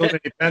put so many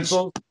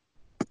pencils.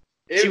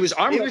 She was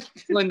arm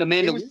wrestling the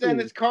Mandalorian. He was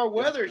Stannis Carl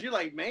Weathers. You're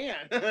like, man,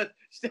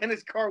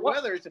 Stannis Carl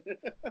Weathers.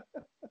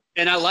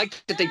 And I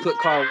like that they put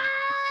Carl.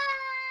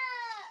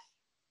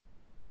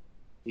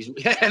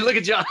 Look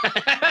at John.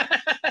 What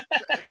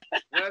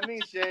I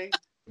mean, Shane?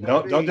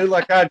 Don't do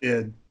like I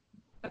did.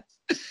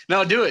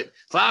 No, do it.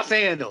 Fly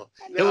handle.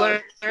 He'll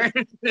learn.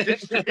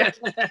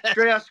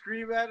 Straight out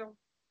scream at him.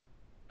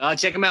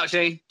 Check him out,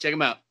 Shane. Check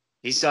him out.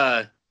 He's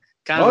kind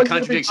of a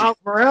contradiction. Miles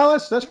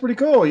Morales? That's pretty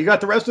cool. You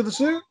got the rest of the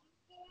suit?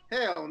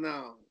 Hell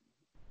no.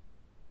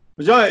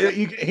 John,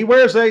 he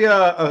wears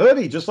a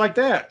hoodie just like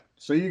that.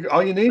 So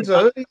all you need is a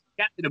hoodie.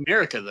 Captain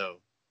America, though.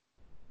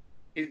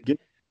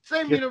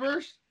 Same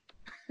universe.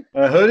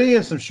 A hoodie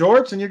and some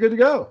shorts, and you're good to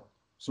go.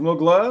 Some little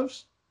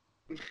gloves.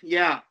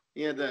 Yeah,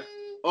 the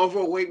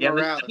overweight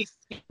Morales.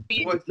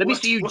 Let me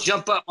see you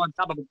jump up on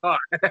top of a car.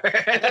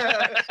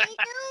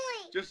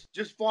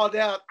 just fall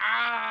down.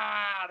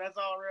 Ah, that's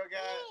all real,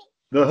 guys.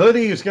 The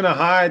hoodie is going to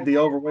hide the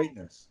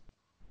overweightness.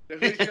 The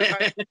hoodie's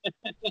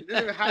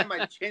going to hide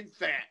my chin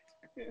fat.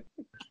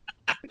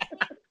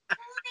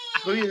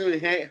 Hoodie's going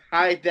to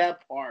hide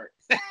that part.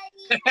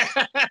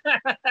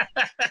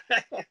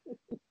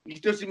 You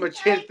still see my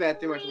chin fat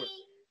through my shorts.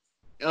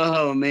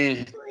 Oh,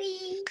 man.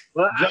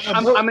 Well,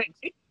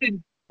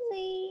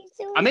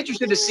 I'm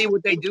interested to see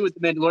what they do with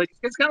the Mandalorian.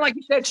 It's kind of like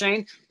you said,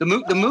 Shane. The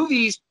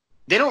movies,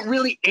 they don't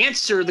really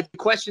answer the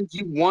questions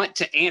you want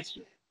to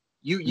answer.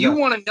 You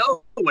want to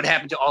know what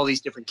happened to all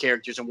these different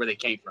characters and where they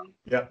came from.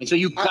 Yeah. And so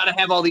you've got to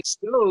have all these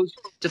shows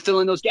to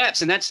fill in those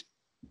gaps. And that's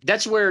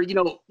where,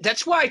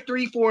 that's why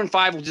 3, 4, and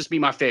 5 will just be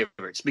my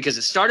favorites, because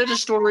it started a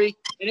story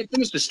and it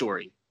finished the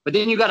story. But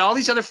then you got all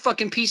these other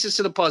fucking pieces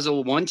to the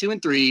puzzle, 1, 2,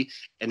 and 3,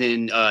 and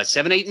then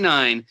 7, 8, and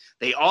 9.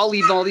 They all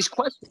leave all these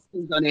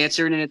questions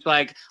unanswered, and it's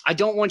like, I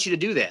don't want you to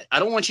do that. I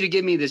don't want you to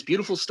give me this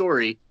beautiful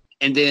story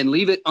and then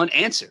leave it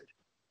unanswered.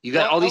 You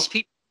got all these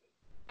people.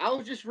 I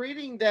was just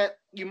reading that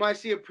you might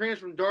see a appearance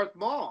from Darth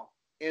Maul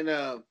in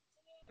the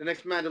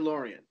next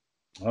Mandalorian.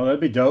 Oh,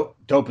 that'd be dope.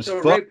 Dope as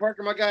So fuck. Ray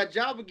Parker might got a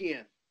job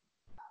again.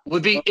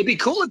 It'd be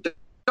cool if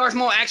Darth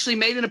Maul actually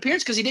made an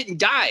appearance, because he didn't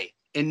die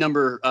in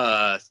number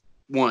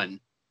 1.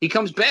 He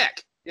comes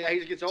back. Yeah, he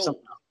just gets old.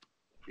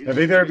 Have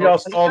either of y'all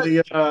saw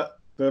the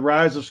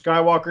Rise of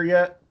Skywalker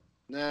yet?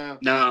 No.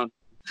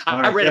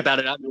 I read about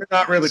it. You're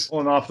not really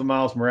pulling off the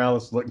Miles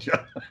Morales look,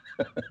 John.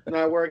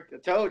 No, it worked. I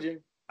told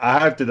you. I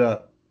hyped it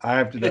up. He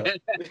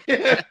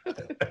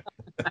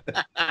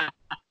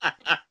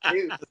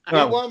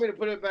wanted me to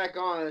put it back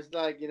on. It's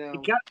like,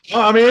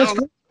 Oh, I mean, it's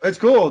cool. It's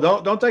cool.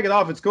 Don't take it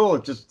off. It's cool.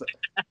 It's just.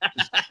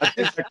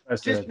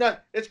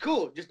 It's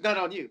cool. Just not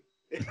on you.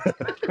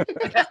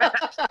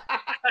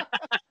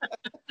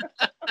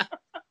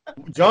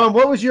 John,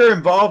 what was your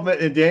involvement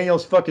in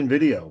Daniel's fucking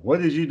video?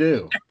 What did you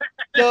do?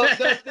 So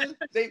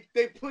they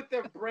put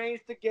their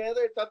brains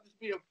together. Thought this would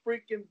be a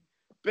freaking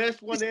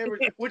best one ever.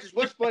 Which is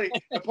what's funny.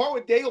 The part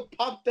where Daniel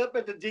popped up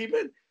at the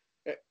demon.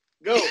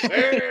 Go.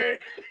 Hey.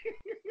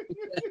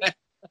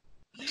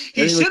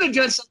 He should have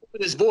done something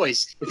with his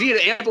voice. If he had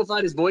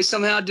amplified his voice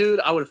somehow, dude,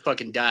 I would have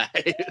fucking died.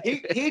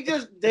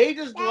 Daniel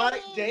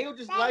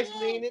just likes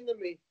leaning into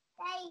me.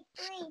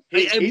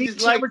 He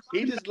just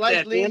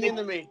likes leaning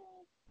into me.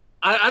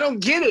 I don't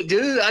get it,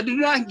 dude. I do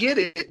not get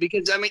it,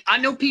 because I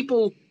know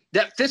people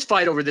that fist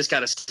fight over this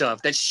kind of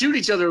stuff, that shoot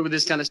each other over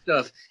this kind of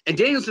stuff, and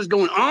Daniel's just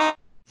going on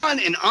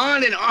and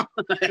on and on.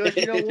 Because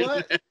you know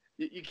what?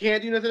 You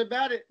can't do nothing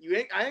about it.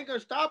 I ain't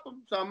gonna stop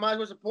him, so I might as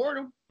well support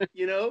him.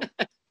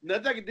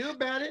 Nothing I can do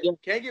about it. Yeah.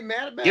 Can't get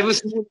mad about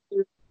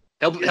it.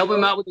 Help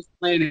him out with his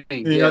planning.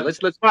 Yeah, let's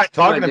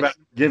talking about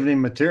giving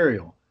him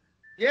material.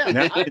 Yeah,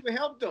 I even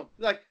helped him.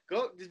 Like,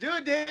 go just do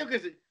it, Dan,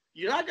 because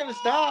you're not gonna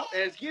stop,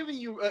 and it's giving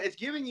you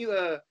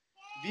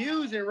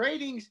views and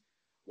ratings.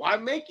 Why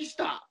make you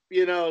stop?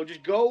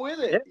 Just go with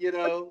it.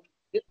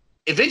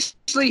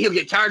 Eventually, he'll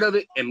get tired of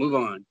it and move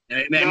on.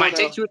 It might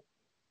take you.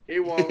 He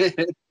won't.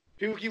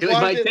 People keep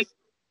watching this.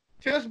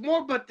 Tell us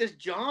more about this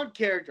John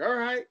character. All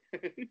right.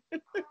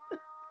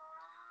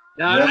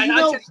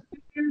 I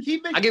think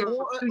he makes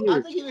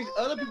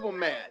other people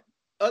mad.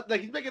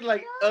 He's making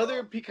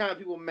other kind of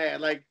people mad.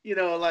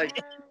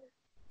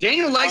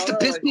 Daniel likes to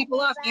piss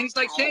people off. And he's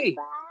like, Shane,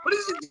 what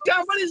is it,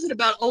 John? What is it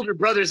about older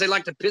brothers? They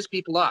like to piss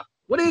people off.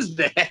 What is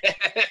that?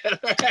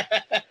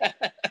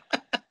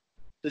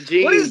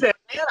 What is that,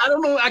 man? I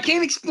don't know. I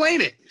can't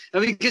explain it.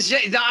 Because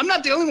I'm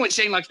not the only one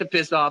Shane likes to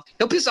piss off.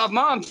 He'll piss off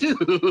Mom too.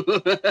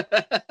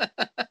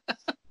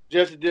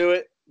 Just to do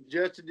it.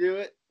 Just to do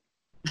it.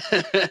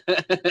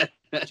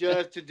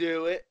 Just to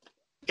do it.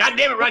 God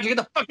damn it, Roger, get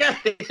the fuck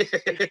out of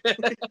here.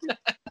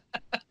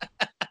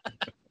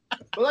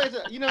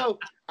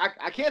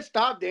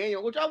 stop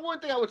Daniel, which I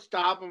wouldn't think I would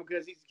stop him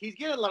because he's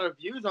getting a lot of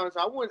views on it,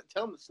 so I wouldn't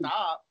tell him to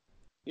stop.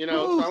 You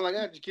know, so I'm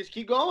like, just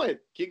keep going.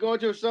 Keep going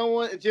to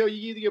someone until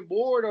you either get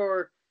bored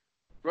or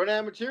run out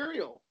of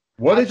material.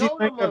 What did you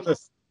think of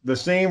the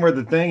scene where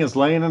the thing is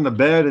laying in the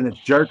bed and it's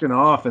jerking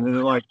off, and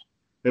then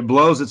it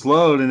blows its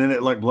load, and then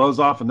it like blows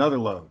off another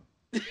load?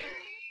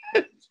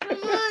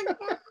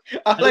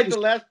 I like the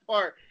last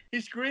part.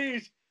 He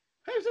screams,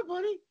 "Hey,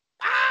 somebody!"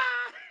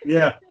 Ah!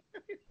 Yeah,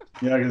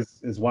 because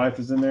his wife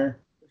is in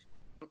there.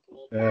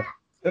 Yeah,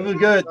 it was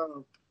good.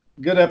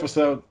 Good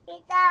episode.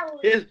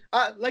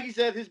 Like you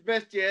said, his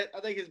best yet.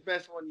 I think his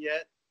best one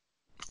yet.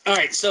 All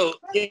right, so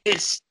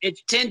it's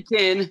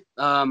 10-10.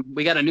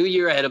 We got a new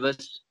year ahead of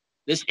us.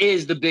 This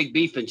is the Big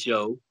Beefin'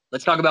 Show.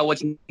 Let's talk about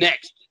what's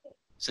next,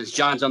 since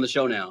John's on the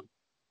show now.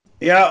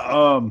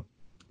 Yeah.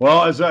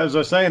 Well, as I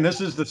was saying,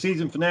 this is the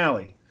season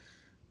finale.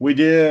 We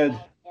did.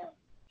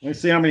 Let's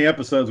see how many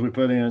episodes we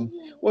put in.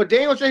 Well,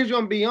 Daniel said he's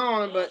going to be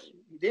on, but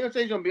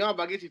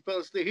I guess he fell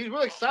asleep. He was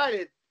really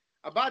excited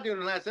about doing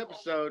the last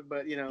episode,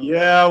 but you know.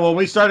 Yeah, well,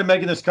 we started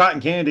making this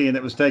cotton candy, and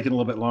it was taking a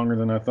little bit longer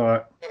than I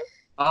thought.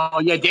 Oh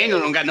yeah, Daniel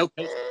don't got no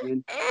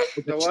patience.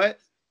 So what?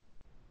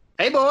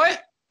 Hey boy,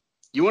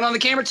 you want on the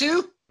camera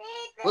too?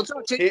 We'll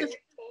talk to you.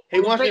 He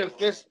wants me to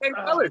fist. He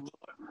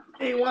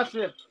wants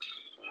me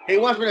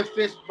to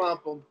fist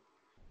bump him.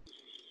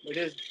 With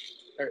his,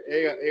 there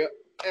you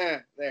go.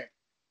 There.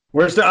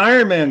 Where's the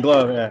Iron Man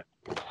glove at?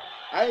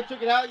 I ain't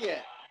took it out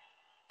yet.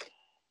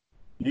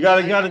 You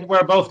gotta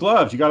wear both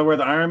gloves. You gotta wear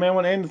the Iron Man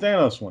one and the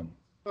Thanos one.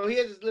 Oh, he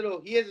has his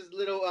little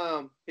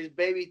his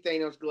baby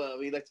Thanos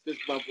glove. He likes to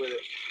fist bump with it.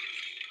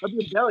 Rub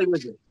your belly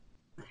with it.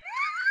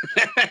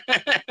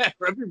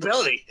 Rub your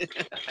belly.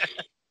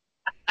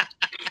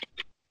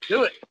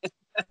 Do it.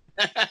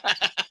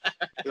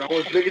 It's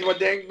almost big as my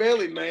dang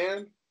belly,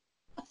 man.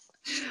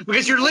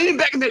 Because you're leaning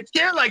back in that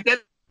chair like that,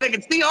 they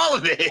can see all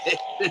of it.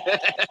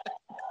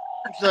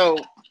 So,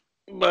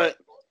 but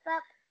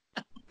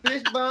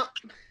fist bump.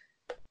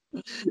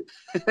 So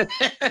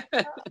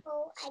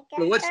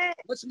what's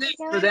next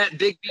for that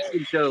Big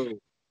Beefin' Show?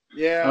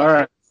 Yeah. All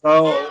right.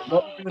 So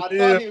what we're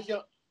gonna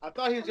do? I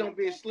thought he was gonna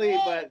be asleep,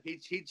 but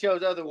he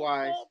chose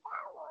otherwise.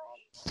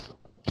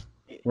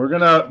 We're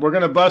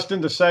gonna bust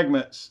into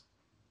segments.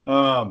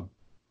 So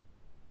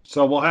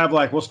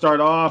we'll start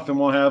off and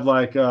we'll have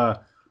like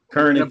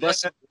current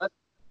events.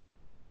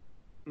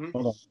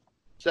 Hold on.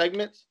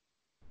 Segments.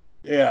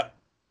 Yeah.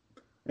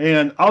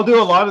 And I'll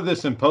do a lot of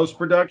this in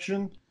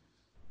post-production.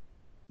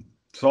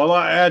 So I'll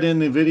add in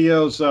the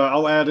videos.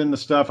 I'll add in the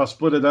stuff. I'll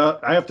split it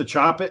up. I have to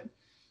chop it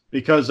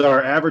because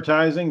our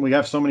advertising, we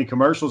have so many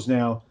commercials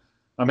now.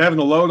 I'm having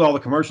to load all the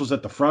commercials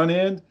at the front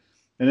end,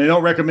 and they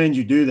don't recommend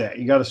you do that.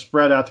 You got to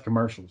spread out the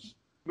commercials.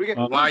 Who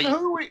are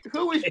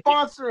we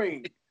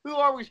sponsoring? Who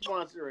are we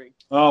sponsoring?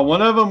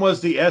 One of them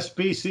was the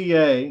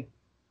SPCA.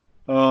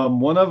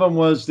 One of them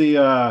was the,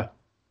 I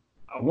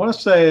want to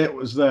say it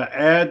was the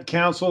Ad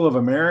Council of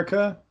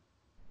America.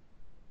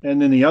 And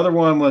then the other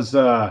one was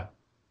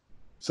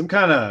some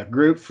kind of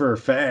group for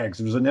fags.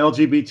 It was an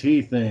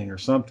LGBT thing or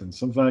something,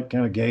 some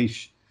kind of gay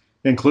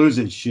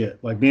inclusive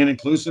shit, like being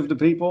inclusive to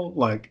people,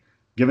 like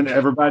giving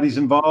everybody's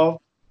involved.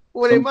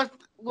 Well, they must.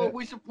 Well,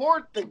 we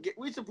support them,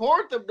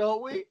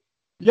 don't we?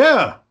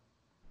 Yeah.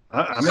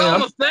 I mean,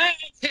 I'm a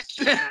fag.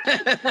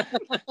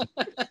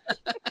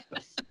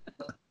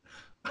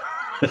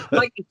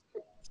 Like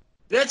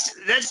that's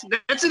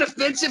an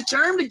offensive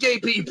term to gay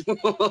people.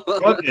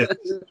 What is?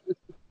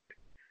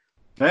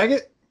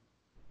 Faggot?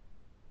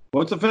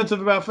 What's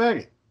offensive about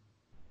faggot?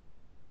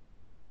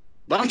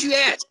 Why don't you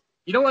ask?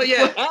 You know what?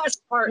 Yeah,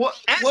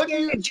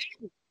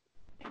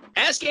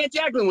 ask Aunt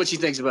Jacqueline what she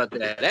thinks about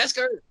that. Ask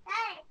her.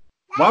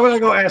 Why would I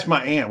go ask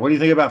my aunt? What do you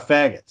think about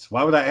faggots?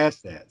 Why would I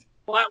ask that?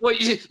 Well,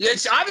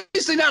 it's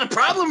obviously not a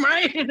problem,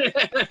 right?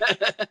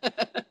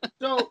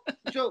 So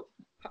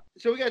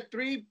we got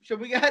three. So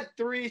we got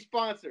three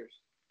sponsors.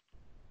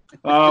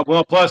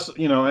 Well, plus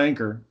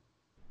Anchor.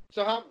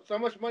 So how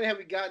much money have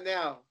we got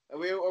now? Are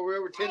we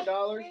over $10?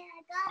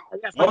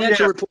 Oh,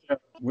 yeah.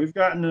 We've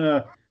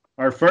gotten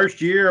our first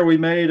year. We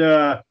made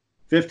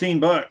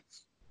 $15.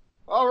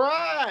 All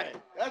right,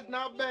 that's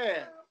not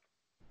bad.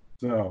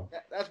 So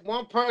that's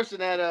one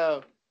person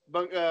at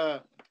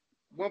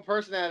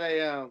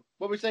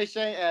what we say,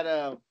 Shane,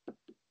 at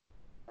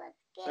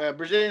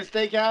Brazilian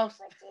Steakhouse.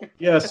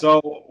 Yeah, so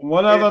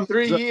one of them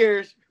 3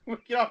 years. We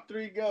get off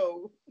 3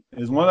 go.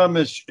 One of them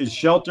is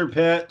Shelter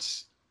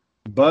Pets,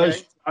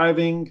 Buzz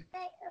Driving,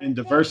 and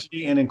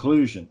Diversity and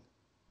Inclusion.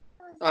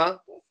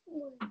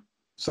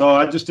 So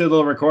I just did a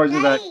little recording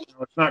about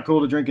it's not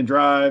cool to drink and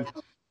drive.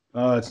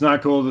 It's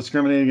not cool to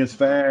discriminate against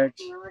fags,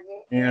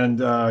 and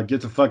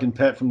get the fucking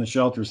pet from the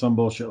shelter, some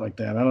bullshit like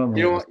that. I don't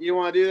know. You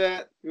want to do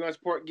that? You want to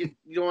support?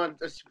 You want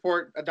to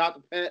support adopt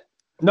a pet?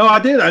 No, I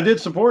did. I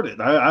did support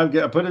it. I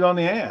put it on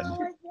the ad.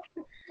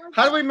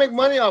 How do we make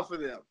money off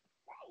of them?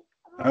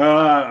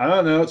 I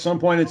don't know. At some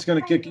point, it's going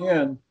to kick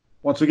in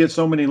once we get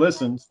so many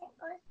listens.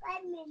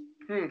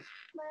 Kind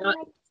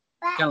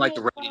of like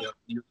the radio.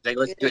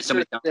 Let's do it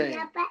somebody else.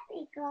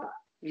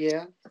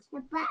 Yeah.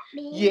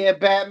 Batman. Yeah,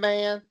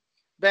 Batman.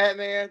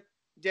 Batman.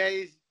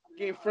 Daddy's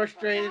getting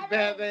frustrated.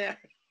 Batman.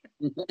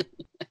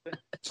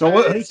 So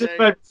who's his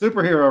favorite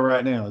superhero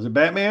right now? Is it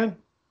Batman?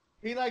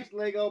 He likes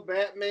Lego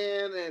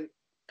Batman and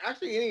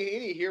actually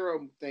any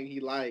hero thing he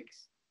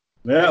likes.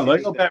 Yeah,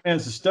 Lego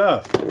Batman's the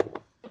stuff.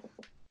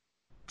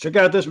 Check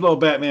out this little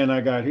Batman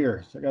I got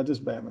here. Check out this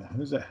Batman.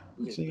 Who's that?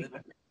 Let's see.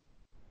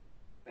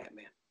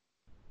 Batman.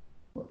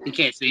 You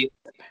can't see it.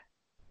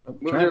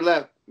 Move to the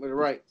left, move to the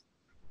right.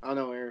 I don't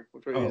know, Aaron.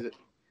 Which way is it?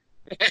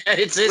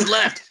 It's his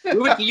left.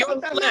 Move it to your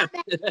left.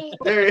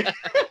 There it is.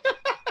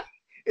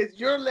 It's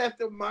your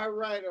left or my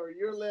right, or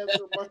your left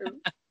or my right.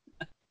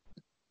 I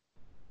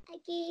can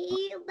hear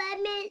you,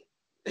 Batman.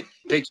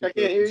 Picture. I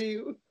can't hear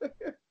you.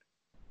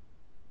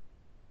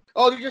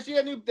 Oh, did you see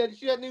that new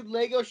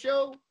Lego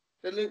show?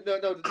 The new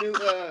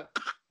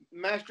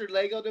Master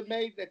Lego they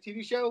made, that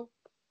TV show?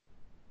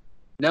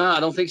 No,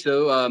 I don't think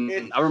so. I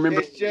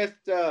remember. It's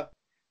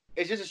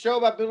just a show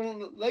about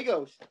building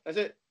Legos. That's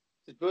it.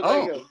 Just build Oh.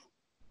 Legos.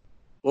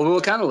 Well,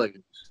 what kind of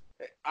Legos?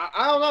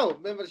 I don't know.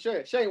 Let me show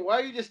you. Shane, why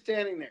are you just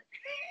standing there?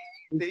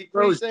 Did he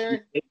Froze. freeze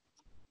there?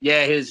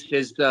 Yeah, his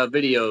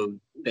video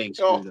thing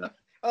Oh. screwed up.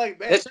 I'm like,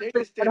 man, That's- Shane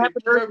that just standing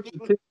happened there. earlier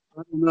too.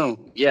 I don't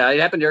know. Yeah,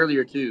 it happened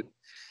earlier too.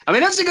 I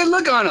mean, that's a good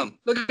look on him.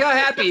 Look how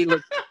happy he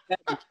looks.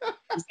 You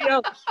see how,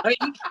 look,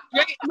 I'm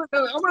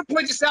going to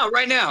point this out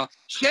right now.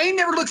 Shane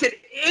never looks at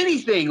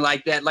anything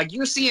like that, like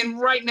you're seeing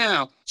right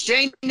now.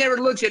 Shane never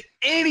looks at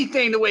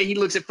anything the way he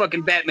looks at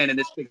fucking Batman in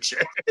this picture.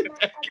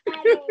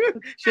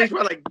 Shane's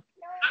probably like,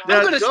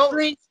 I'm going to Go.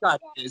 screenshot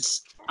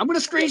this. I'm going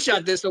to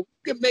screenshot this so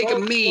we can make a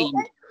meme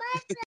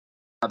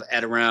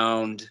at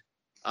around,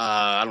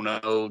 I don't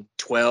know,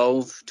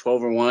 12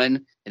 or 1.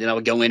 And then I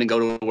would go in and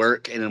go to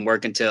work and then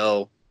work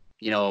until,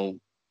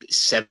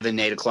 7,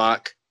 8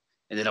 o'clock.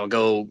 And then I would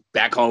go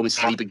back home and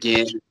sleep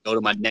again, go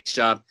to my next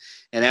job.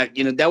 And that,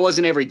 that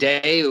wasn't every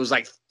day. It was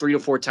like 3 or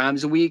 4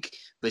 times a week.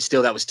 But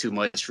still, that was too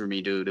much for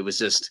me, dude. It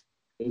was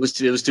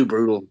too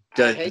brutal.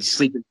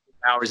 Sleeping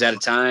hours at a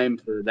time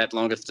for that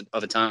long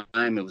of a time,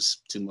 it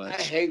was too much.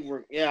 I hate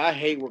work. Yeah, I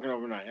hate working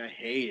overnight. I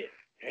hate it.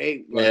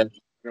 Hate working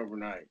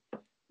overnight. I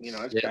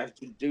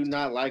do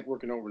not like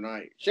working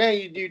overnight.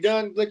 Shane, you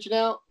done glitching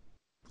out?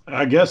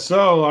 I guess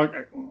so.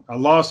 I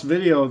lost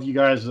video of you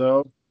guys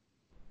though.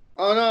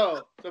 Oh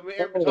no! So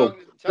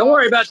Don't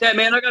worry about that,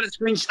 man. I got a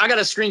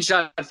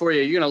screenshot for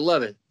you. You're gonna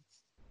love it.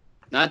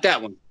 Not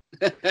that one.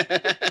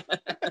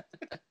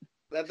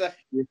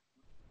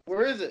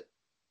 Where is it?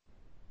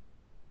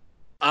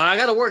 I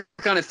got to work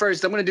on it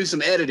first. I'm gonna do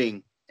some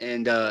editing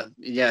and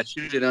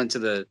shoot it onto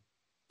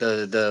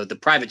the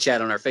private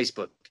chat on our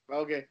Facebook.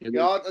 Okay.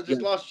 Y'all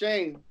just lost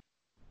Shane.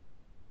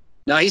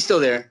 No, he's still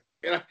there.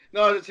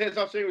 No, that's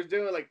all Shane was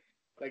doing. Like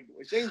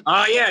Shane.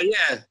 Oh yeah.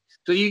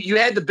 So you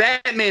had the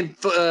Batman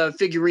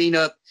figurine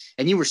up,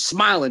 and you were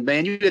smiling,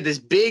 man. You had this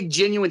big,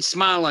 genuine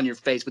smile on your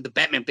face with the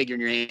Batman figure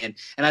in your hand.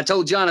 And I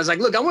told John, I was like,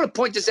 look, I want to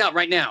point this out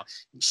right now.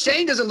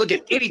 Shane doesn't look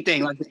at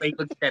anything like the way he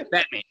looks at that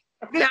Batman.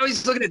 Look at how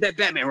he's looking at that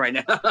Batman right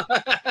now.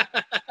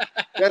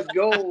 That's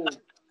gold.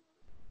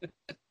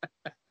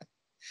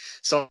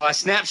 So I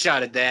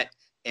snapshotted that,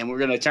 and we're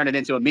gonna turn it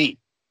into a meme.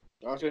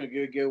 Oh, it's gonna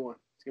be a good one.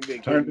 It's gonna be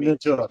a Turn good it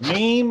into a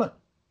meme.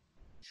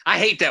 I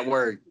hate that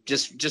word,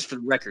 just for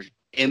the record.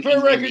 For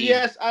the record,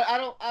 yes. I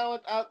don't,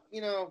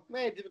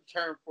 man, different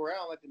term for it. I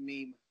don't like the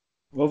meme.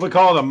 What if we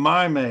call it a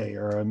mime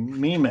or a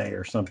meme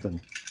or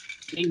something?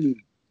 I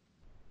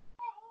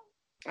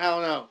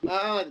don't know.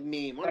 I don't like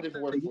the meme. What's a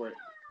different word for it?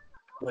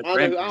 I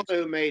don't know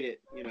who made it,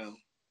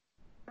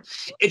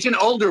 It's an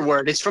older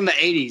word. It's from the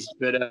 80s,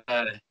 but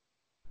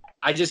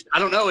I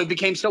don't know. It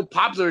became so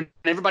popular, and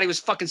everybody was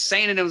fucking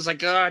saying it. And it was like,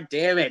 God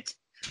damn it.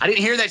 I didn't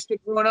hear that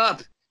shit growing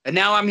up, and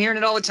now I'm hearing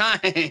it all the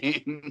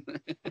time.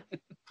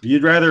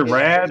 You'd rather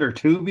rad or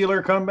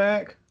tubular come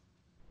back?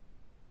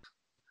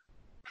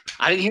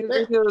 I didn't hear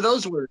either of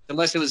those words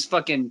unless it was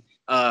fucking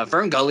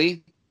Fern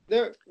Gully.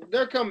 They'll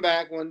come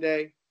back one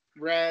day.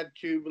 Rad,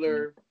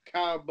 tubular,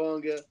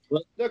 cowabunga. I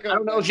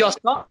don't know if y'all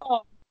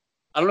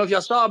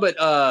saw, but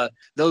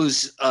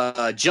those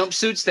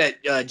jumpsuits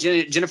that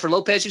Jennifer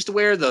Lopez used to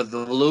wear, the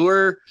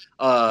velour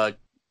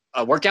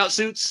workout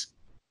suits,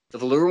 the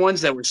velour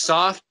ones that were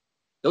soft,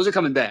 those are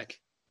coming back.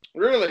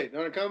 Really?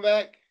 They're gonna come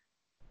back?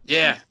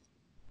 Yeah.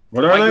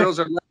 What are they? Girls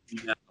are now.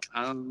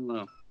 I don't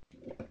know.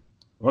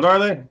 What are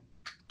they?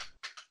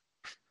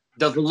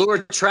 The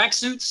velour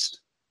tracksuits,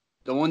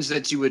 the ones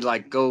that you would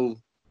like go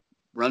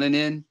running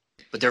in,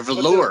 but they're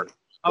velour.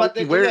 But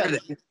they're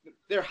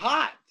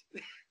hot.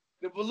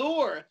 The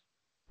velour.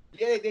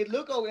 Yeah, they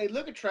look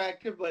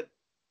attractive, but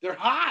they're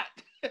hot.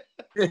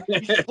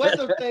 You sweat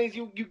those things.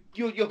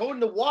 You're holding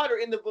the water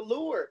in the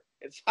velour.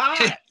 It's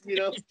hot.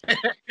 You're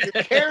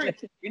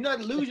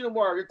not losing the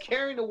water. You're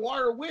carrying the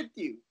water with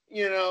you.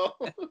 It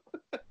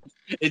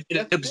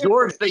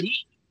absorbs the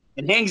heat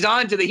and hangs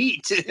on to the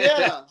heat.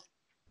 Yeah.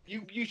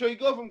 So you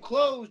go from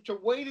clothes to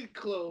weighted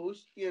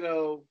clothes.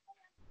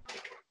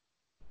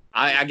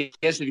 I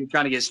guess if you're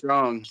trying to get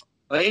strong.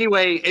 But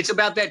anyway, it's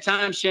about that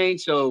time, Shane.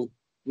 So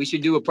we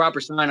should do a proper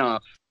sign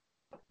off.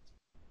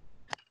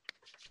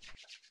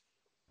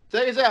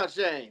 Take us out,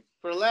 Shane,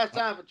 for the last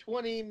time for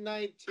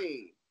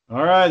 2019.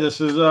 All right, this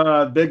is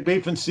Big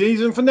Beefing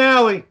season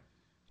finale.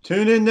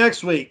 Tune in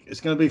next week. It's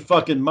going to be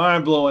fucking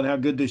mind-blowing how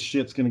good this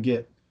shit's going to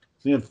get.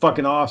 It's going to be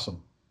fucking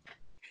awesome.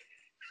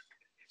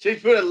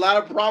 She's put a lot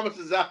of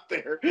promises out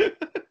there.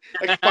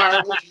 Like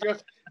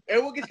fireworks.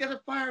 Everyone gets got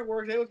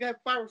fireworks. Everyone's got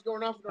fireworks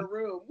going off in their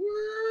room.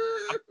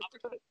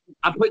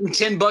 I'm putting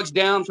 $10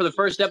 down for the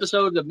first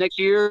episode of next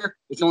year.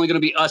 It's only going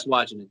to be us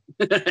watching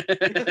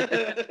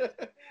it.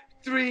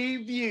 3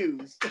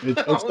 views.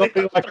 It's going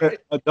to be like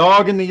a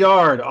dog in the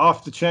yard,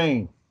 off the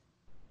chain.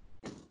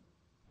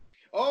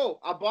 Oh,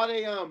 I bought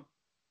a I don't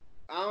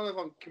know if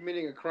I'm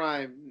committing a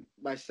crime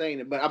by saying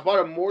it, but I bought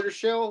a mortar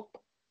shell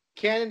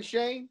cannon,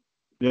 Shane.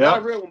 Yeah. Not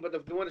a real one, but the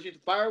one that shoots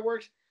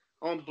fireworks.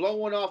 I'm blowing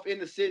one off in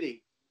the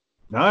city.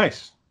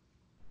 Nice.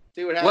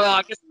 See what happens. Well,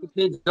 I guess it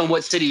depends on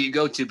what city you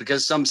go to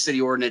because some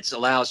city ordinance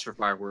allows for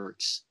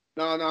fireworks.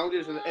 No, I'm doing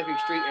this in the epic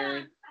street,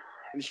 Aaron.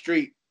 In the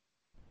street.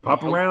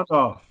 Pop a round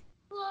off.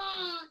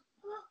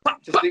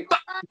 Just think,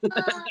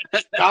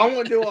 I don't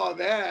want to do all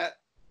that.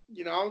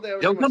 You know,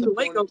 Don't come to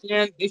Waco,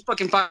 man. They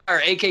fucking fire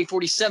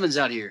AK-47s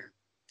out here.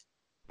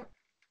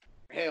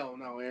 Hell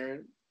no,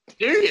 Aaron.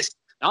 Serious.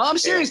 No, I'm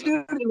serious,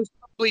 dude. It was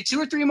probably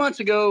 2 or 3 months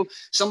ago.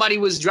 Somebody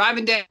was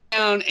driving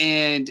down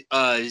and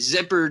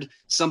zippered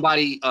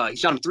somebody. He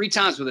shot him 3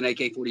 times with an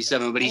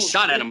AK-47, but he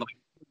shot at him.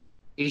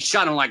 He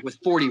shot him like with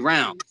 40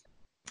 rounds.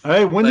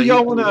 Hey, when do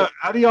y'all want to?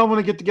 How do y'all want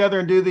to get together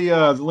and do the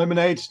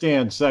lemonade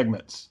stand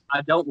segments?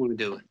 I don't want to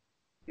do it.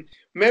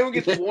 Maybe we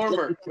get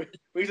warmer.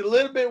 We get a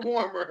little bit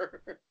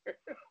warmer.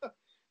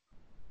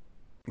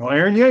 Well,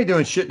 Aaron, you ain't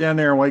doing shit down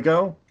there in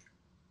Waco.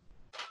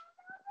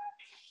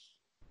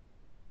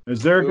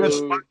 Is there a good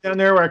spot down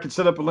there where I could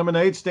set up a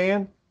lemonade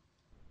stand?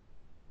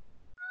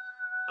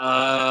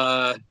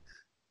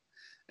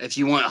 If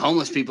you want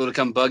homeless people to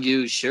come bug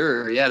you,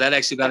 sure. Yeah, that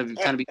actually got to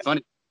kind of be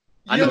funny.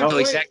 I You know know,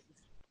 exactly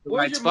the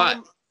right your spot.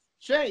 mom?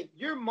 Shane,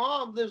 your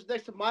mom lives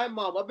next to my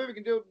mom. I bet we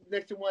can do it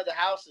next to one of the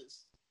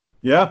houses.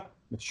 Yeah,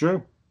 it's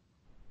true.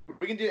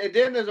 We can do, and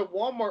then there's a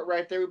Walmart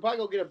right there. We probably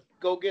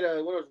go get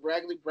a one of those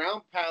Raggedy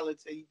Brown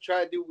pallets, and you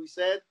try to do what we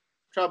said.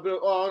 Try to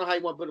build. Oh, I don't know how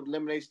you want to build a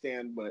lemonade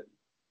stand, but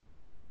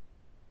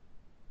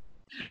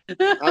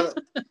I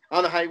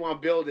don't know how you want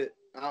to build it.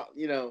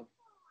 You know.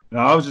 No,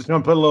 I was just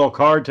gonna put a little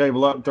card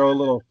table up and throw a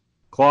little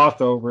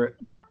cloth over it.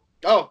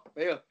 Oh,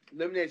 yeah,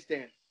 lemonade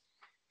stand,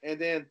 and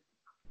then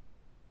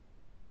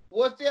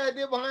what's the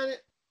idea behind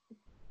it?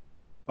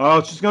 Oh,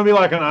 it's just gonna be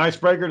like an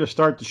icebreaker to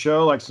start the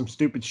show, like some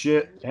stupid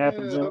shit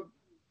happens. Yeah.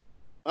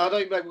 I thought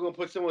you'd be like, we're gonna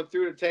put someone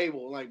through the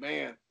table. Like,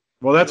 man.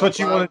 Well, that's what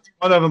you want to do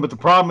one of them, but the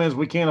problem is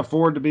we can't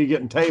afford to be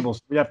getting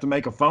tables. We have to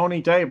make a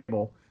phony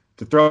table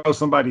to throw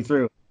somebody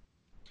through.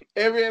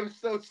 Every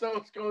episode,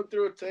 someone's going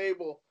through a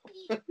table.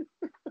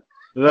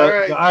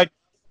 The idea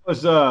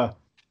was the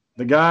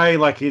guy,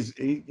 like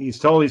he's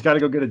told he's got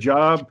to go get a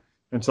job,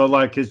 and so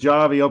like his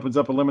job, he opens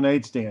up a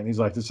lemonade stand. He's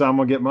like, "This is how I'm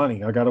gonna get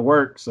money. I got to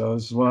work, so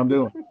this is what I'm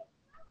doing."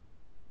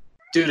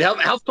 Dude,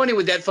 how funny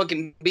would that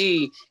fucking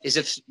be is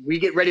if we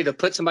get ready to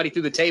put somebody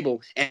through the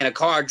table and a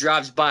car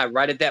drives by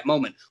right at that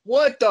moment.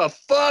 What the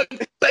fuck?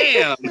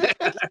 Bam!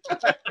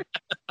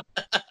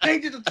 They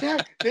just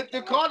attacked.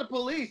 They called the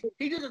police.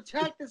 He just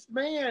attacked this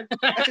man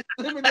at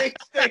the lemonade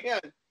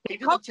stand. He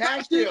just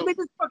attacked him. They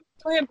just fucking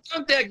slam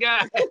dunk that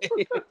guy.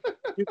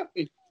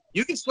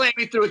 You can slam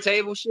me through a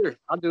table, sure.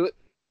 I'll do it.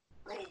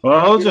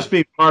 Well, it'll just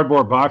be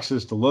cardboard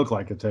boxes to look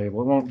like a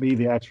table. It won't be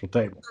the actual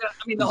table. I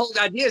mean, the whole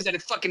idea is that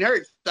it fucking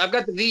hurts. I've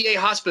got the VA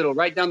hospital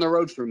right down the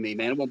road from me,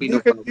 man. It won't be You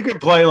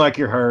could play like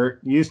you're hurt.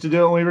 You used to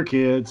do it when we were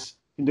kids.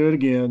 You can do it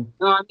again.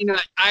 No, I mean,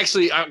 I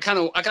kind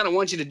of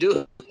want you to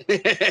do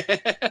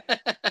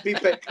it. Be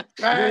fake.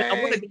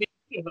 I want it to be.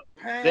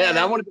 Yeah,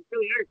 I want it to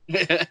really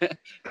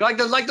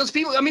hurt. like those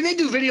people. I mean, they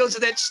do videos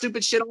of that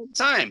stupid shit all the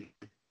time.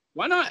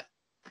 Why not?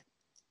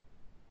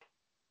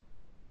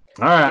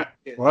 All right.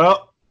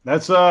 Well,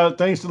 that's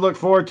things to look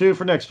forward to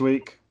for next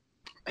week.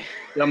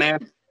 Yo, man.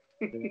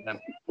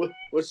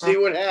 We'll see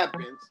what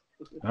happens.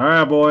 All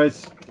right,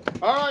 boys.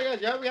 All right,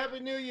 guys. Have a happy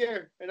New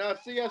Year, and I'll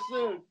see you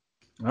soon.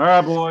 All right,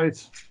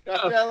 boys.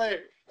 I'll see you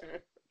later.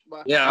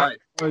 Bye. Yeah, all right.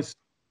 Boys.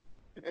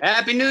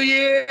 Happy New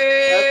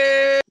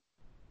Year!